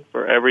counseling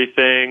for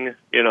everything,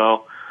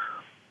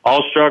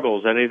 all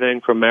struggles, anything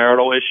from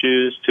marital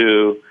issues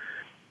to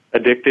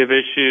addictive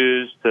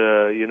issues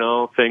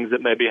to, things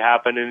that maybe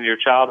happened in your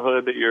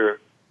childhood that you're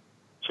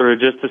sort of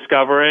just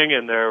discovering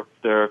and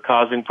they're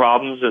causing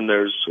problems, and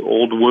there's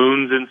old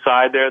wounds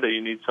inside there that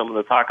you need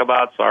someone to talk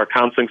about. So our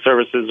counseling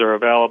services are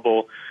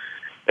available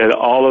at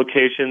all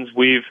locations.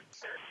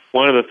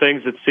 One of the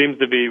things that seems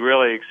to be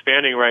really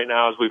expanding right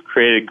now is we've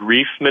created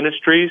grief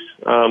ministries.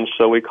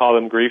 So we call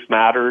them Grief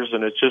Matters,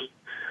 and it's just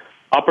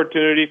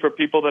opportunity for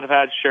people that have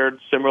had shared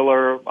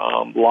similar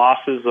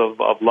losses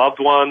of loved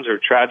ones or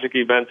tragic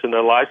events in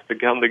their lives to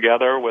come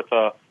together with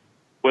a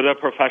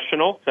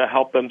professional to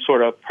help them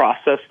sort of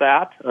process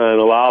that and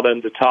allow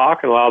them to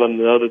talk and allow them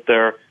to know that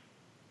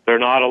they're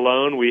not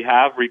alone. We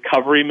have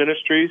recovery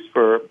ministries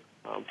for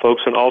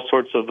folks in all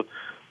sorts of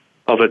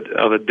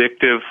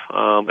addictive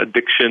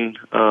addiction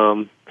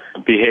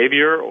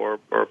behavior or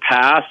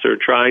past or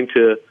trying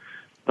to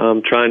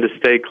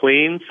stay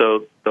clean.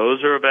 So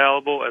those are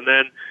available. And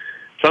then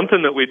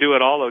something that we do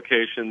at all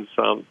locations,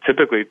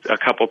 typically a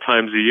couple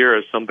times a year,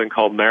 is something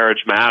called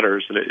Marriage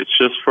Matters, and it's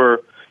just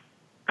for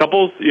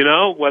couples,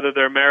 whether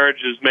their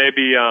marriage is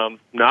maybe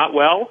not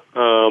well,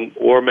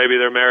 or maybe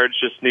their marriage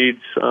just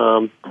needs,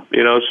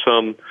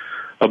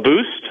 a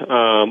boost,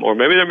 or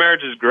maybe their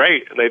marriage is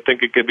great and they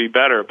think it could be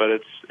better.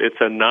 But it's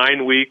a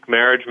 9-week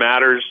Marriage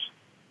Matters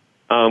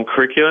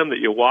curriculum that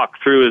you walk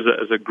through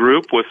as a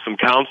group with some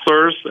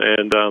counselors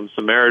and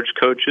some marriage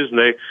coaches, and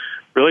they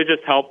really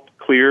just help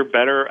clear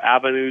better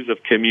avenues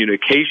of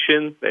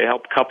communication. They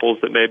help couples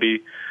that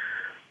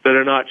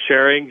are not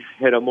sharing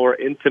at a more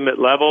intimate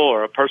level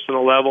or a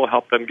personal level,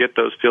 help them get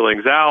those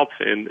feelings out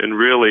in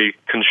really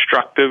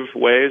constructive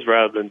ways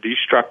rather than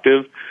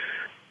destructive.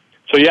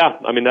 So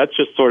that's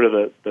just sort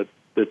of the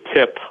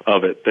tip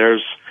of it.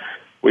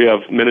 We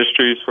have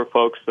ministries for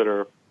folks that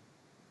are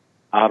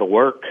out of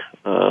work.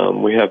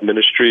 We have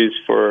ministries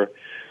for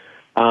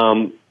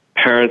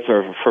parents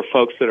or for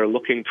folks that are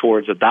looking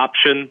towards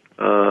adoption.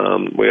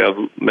 We have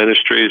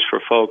ministries for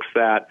folks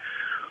that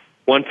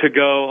want to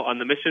go on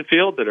the mission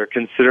field, that are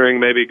considering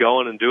maybe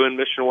going and doing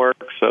mission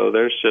work. So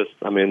there's just,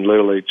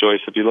 literally,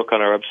 Joyce, if you look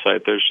on our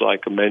website, there's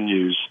like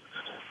menus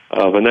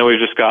and then we've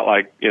just got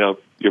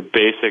your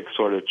basic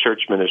sort of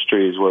church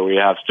ministries where we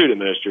have student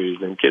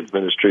ministries and kids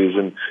ministries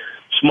and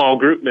small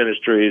group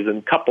ministries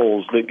and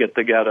couples that get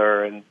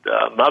together and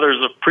mothers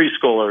of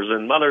preschoolers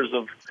and mothers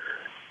of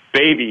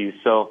babies.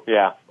 So,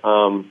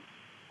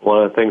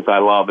 one of the things I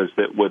love is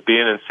that with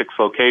being in 6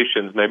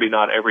 locations, maybe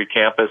not every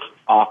campus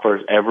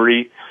offers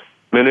every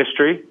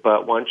ministry,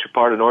 but once you're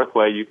part of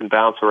Northway, you can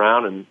bounce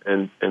around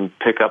and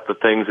pick up the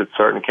things at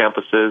certain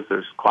campuses.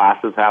 There's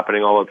classes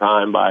happening all the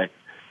time by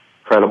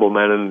incredible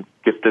men and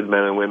gifted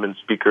men and women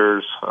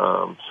speakers.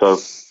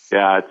 It's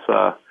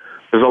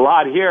there's a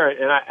lot here,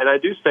 and I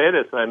do say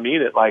this, and I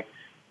mean it.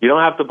 You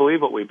don't have to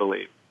believe what we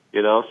believe,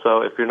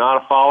 So if you're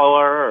not a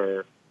follower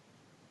or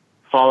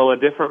follow a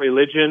different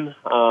religion,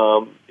 a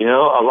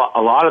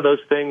lot of those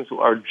things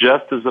are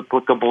just as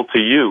applicable to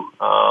you.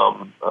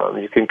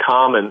 You can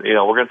come and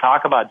we're going to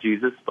talk about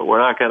Jesus, but we're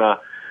not going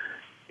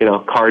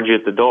to card you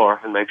at the door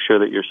and make sure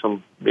that you're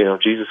some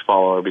Jesus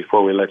follower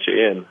before we let you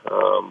in.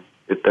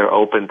 If they're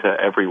open to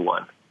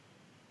everyone.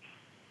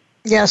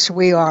 Yes,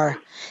 we are.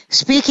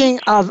 Speaking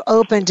of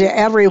open to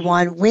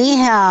everyone, we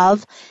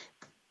have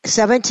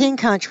 17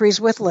 countries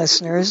with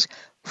listeners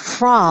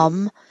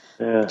from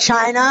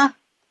China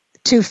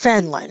to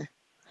Finland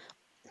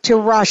to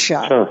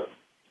Russia,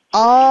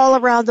 all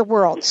around the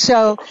world.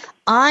 So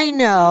I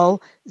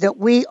know that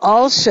we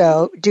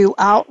also do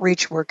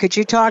outreach work. Could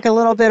you talk a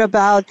little bit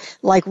about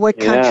what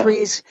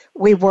countries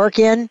we work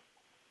in?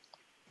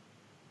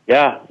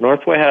 Yeah,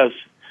 Northway has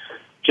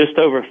just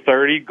over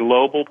 30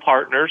 global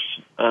partners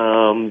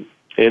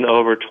in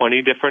over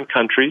 20 different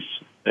countries.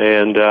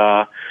 And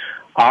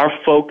our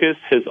focus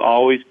has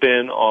always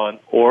been on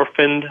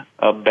orphaned,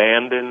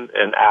 abandoned,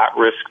 and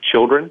at-risk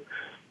children.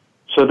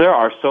 So there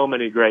are so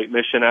many great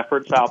mission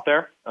efforts out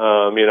there.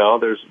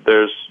 There's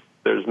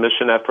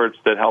mission efforts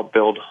that help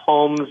build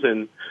homes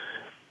in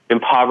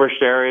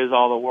impoverished areas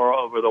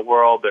over the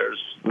world. There's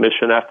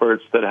mission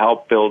efforts that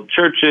help build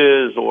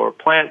churches or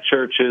plant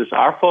churches.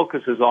 Our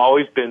focus has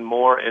always been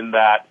more in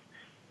that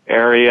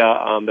area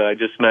that I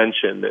just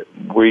mentioned,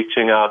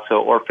 reaching out to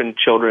orphaned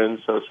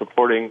children, so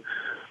supporting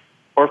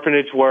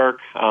orphanage work,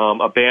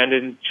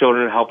 abandoned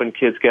children, helping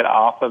kids get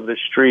off of the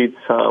streets.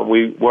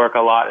 We work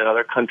a lot in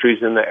other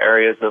countries in the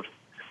areas of,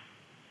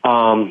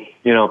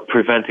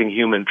 preventing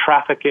human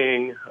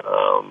trafficking,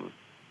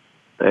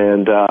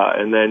 and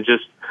then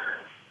just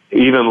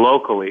even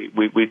locally,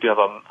 we do have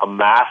a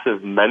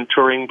massive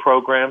mentoring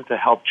program to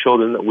help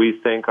children that we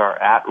think are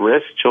at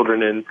risk,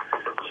 children in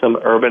some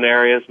urban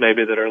areas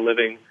maybe that are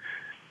living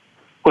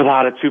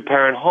without a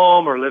 2-parent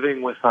home or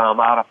living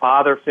without a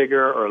father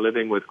figure or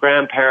living with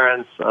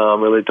grandparents,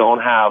 really don't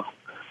have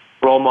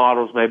role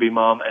models. Maybe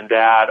mom and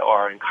dad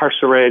are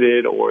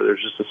incarcerated or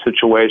there's just a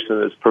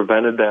situation that's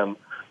prevented them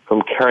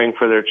from caring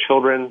for their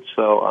children.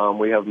 So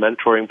we have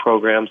mentoring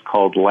programs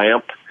called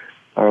LAMP,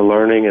 our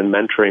Learning and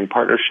Mentoring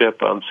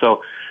Partnership.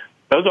 So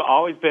those have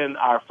always been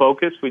our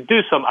focus. We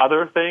do some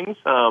other things,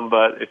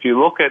 but if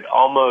you look at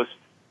almost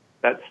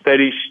that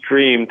steady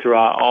stream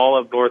throughout all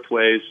of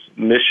Northway's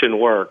mission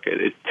work,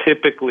 it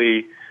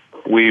typically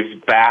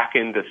weaves back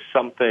into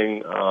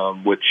something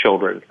with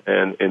children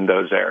and in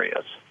those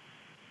areas.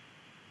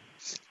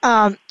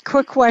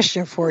 Quick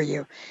question for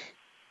you.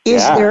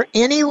 Is there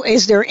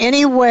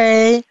any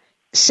way,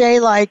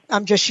 say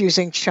I'm just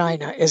using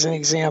China as an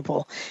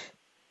example,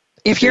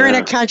 if you're in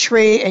a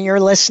country and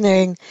you're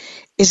listening,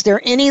 is there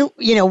any,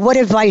 what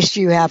advice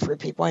do you have for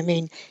people? I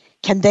mean,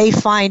 can they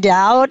find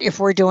out if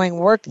we're doing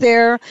work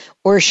there,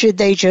 or should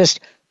they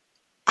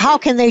how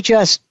can they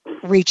just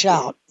reach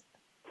out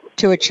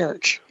to a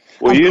church?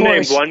 Well, you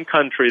named one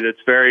country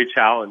that's very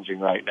challenging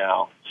right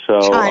now.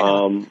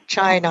 So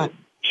China.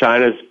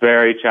 China's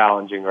very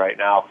challenging right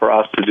now for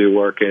us to do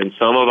work in.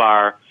 Some of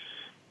our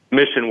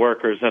mission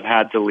workers have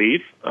had to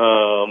leave.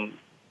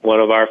 one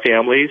of our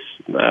families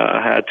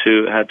had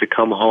to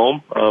come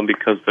home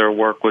because their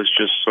work was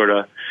just sort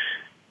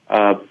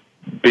of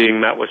being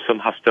met with some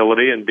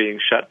hostility and being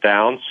shut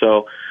down.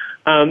 So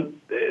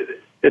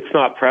it's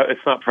not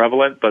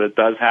prevalent, but it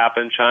does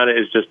happen. China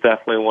is just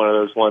definitely one of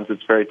those ones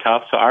that's very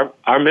tough. So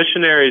our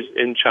missionaries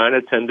in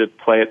China tend to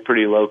play it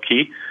pretty low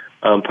key.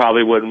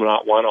 Probably would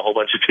not want a whole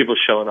bunch of people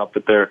showing up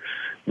at their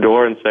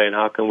door and saying,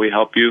 "How can we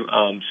help you?"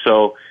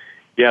 So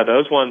yeah,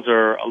 those ones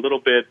are a little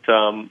bit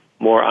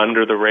more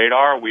under the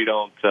radar. We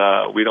don't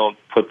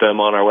put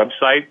them on our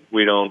website.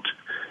 We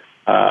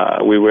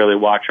really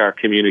watch our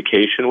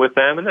communication with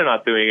them, and they're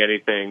not doing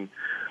anything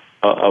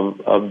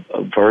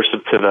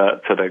aversive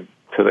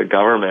to the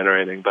government or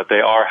anything, but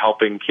they are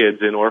helping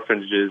kids in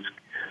orphanages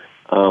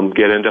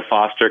get into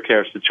foster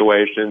care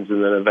situations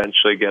and then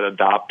eventually get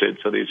adopted.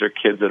 So these are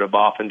kids that have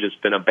often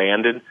just been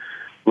abandoned,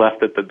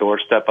 left at the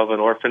doorstep of an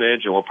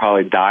orphanage, and will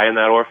probably die in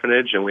that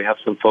orphanage. And we have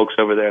some folks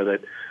over there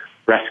that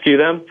rescue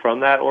them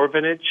from that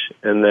orphanage,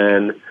 and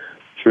then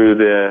through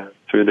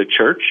the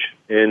church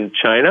in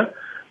China,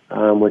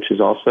 which is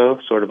also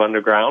sort of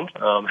underground,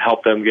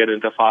 help them get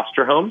into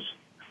foster homes.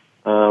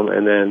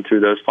 And then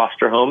through those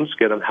foster homes,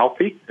 get them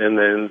healthy, and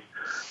then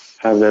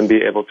have them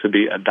be able to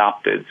be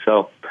adopted.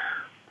 So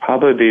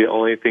probably the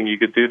only thing you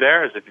could do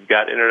there is if you've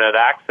got internet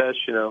access,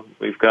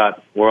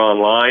 we're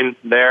online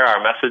there.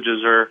 Our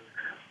messages are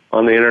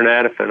on the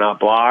internet if they're not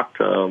blocked.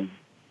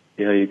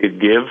 You could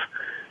give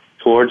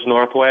towards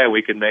Northway.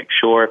 We could make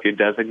sure if you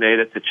designate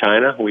it to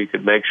China, we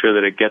could make sure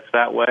that it gets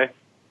that way.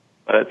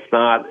 But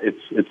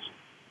it's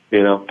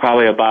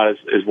probably about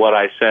as what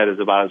I said is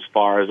about as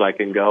far as I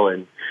can go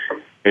in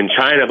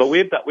China. But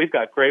we've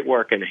got great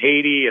work in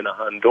Haiti and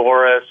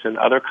Honduras and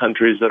other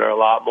countries that are a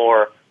lot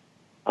more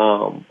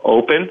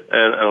open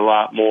and a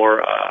lot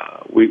more.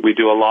 We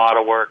do a lot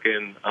of work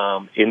in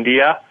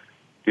India,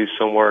 do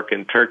some work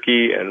in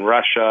Turkey and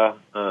Russia.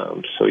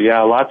 So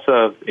yeah, lots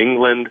of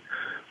England,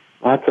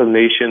 lots of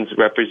nations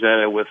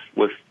represented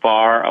with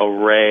far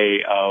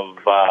array of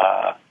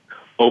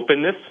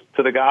openness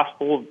to the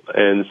gospel,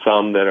 and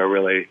some that are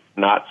really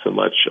not so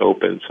much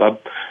open. So I've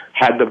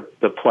had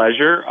the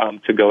pleasure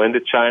to go into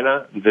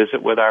China,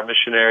 visit with our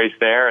missionaries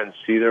there, and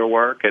see their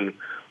work and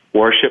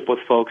worship with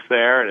folks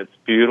there, and it's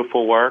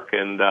beautiful work.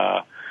 And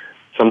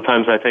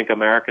sometimes I think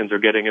Americans are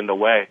getting in the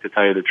way, to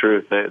tell you the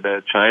truth.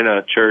 The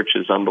China church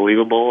is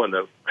unbelievable, and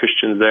the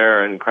Christians there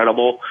are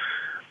incredible.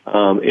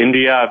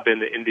 India, I've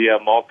been to India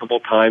multiple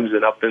times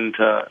and up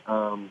into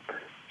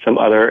some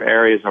other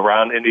areas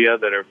around India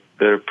that are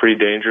pretty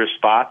dangerous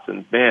spots.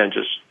 And man,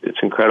 it's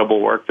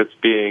incredible work that's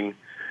being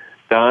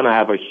done. I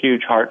have a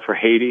huge heart for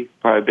Haiti.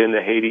 Probably been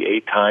to Haiti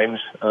 8 times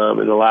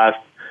in the last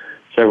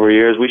several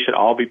years. We should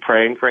all be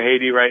praying for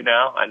Haiti right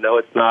now. I know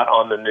it's not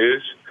on the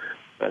news,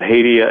 but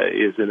Haiti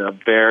is in a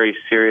very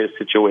serious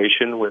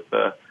situation with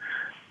the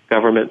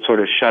government sort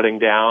of shutting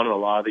down a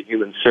lot of the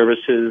human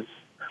services,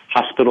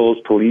 hospitals,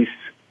 police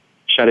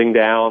shutting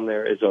down.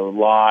 There is a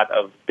lot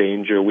of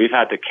danger. We've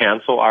had to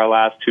cancel our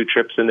last 2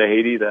 trips into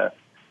Haiti. The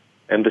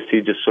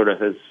embassy just sort of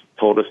has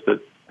told us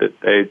that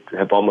they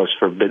have almost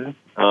forbidden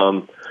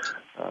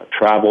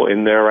travel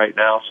in there right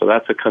now. So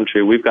that's a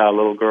country. We've got a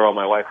little girl,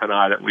 my wife and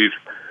I, that we've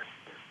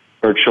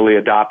virtually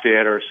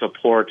adopted or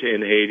support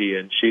in Haiti,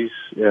 and she's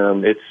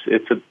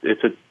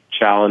it's a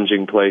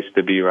challenging place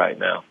to be right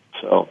now.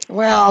 So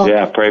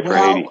pray for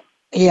Haiti.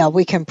 Yeah,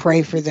 we can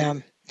pray for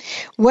them.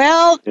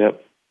 Well,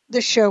 yep. The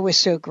show was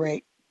so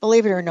great.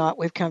 Believe it or not,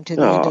 we've come to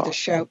the end of the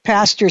show.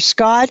 Pastor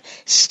Scott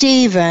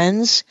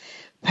Stevens,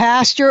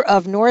 pastor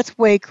of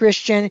Northway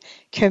Christian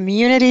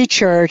Community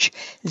Church,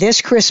 this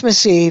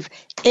Christmas Eve.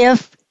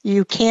 If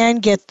you can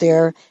get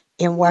there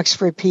in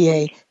Wexford,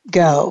 PA,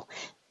 go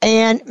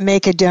and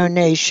make a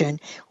donation.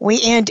 We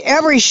end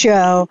every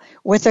show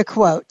with a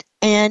quote,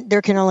 and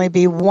there can only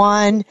be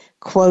one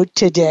quote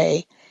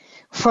today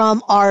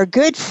from our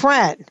good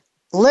friend,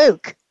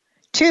 Luke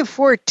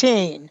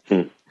 2:14,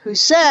 who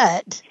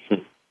said,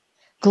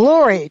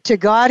 "Glory to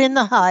God in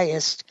the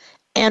highest,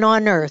 and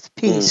on earth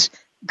peace,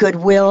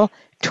 goodwill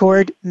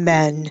toward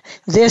men."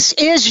 This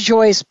is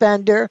Joyce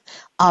Bender,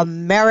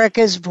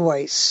 America's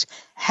Voice.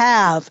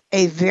 Have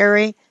a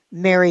very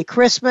Merry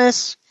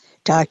Christmas.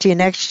 Talk to you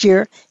next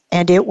year,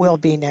 and it will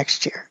be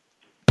next year.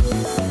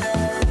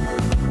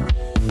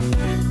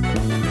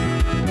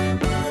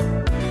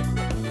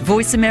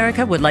 Voice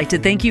America would like to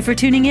thank you for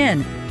tuning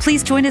in.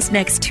 Please join us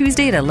next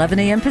Tuesday at 11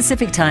 a.m.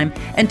 Pacific Time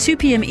and 2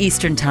 p.m.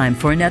 Eastern Time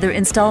for another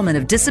installment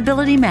of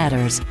Disability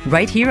Matters,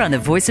 right here on the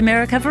Voice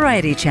America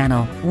Variety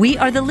Channel. We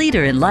are the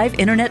leader in live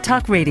Internet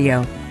talk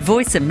radio.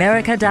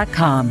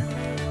 VoiceAmerica.com.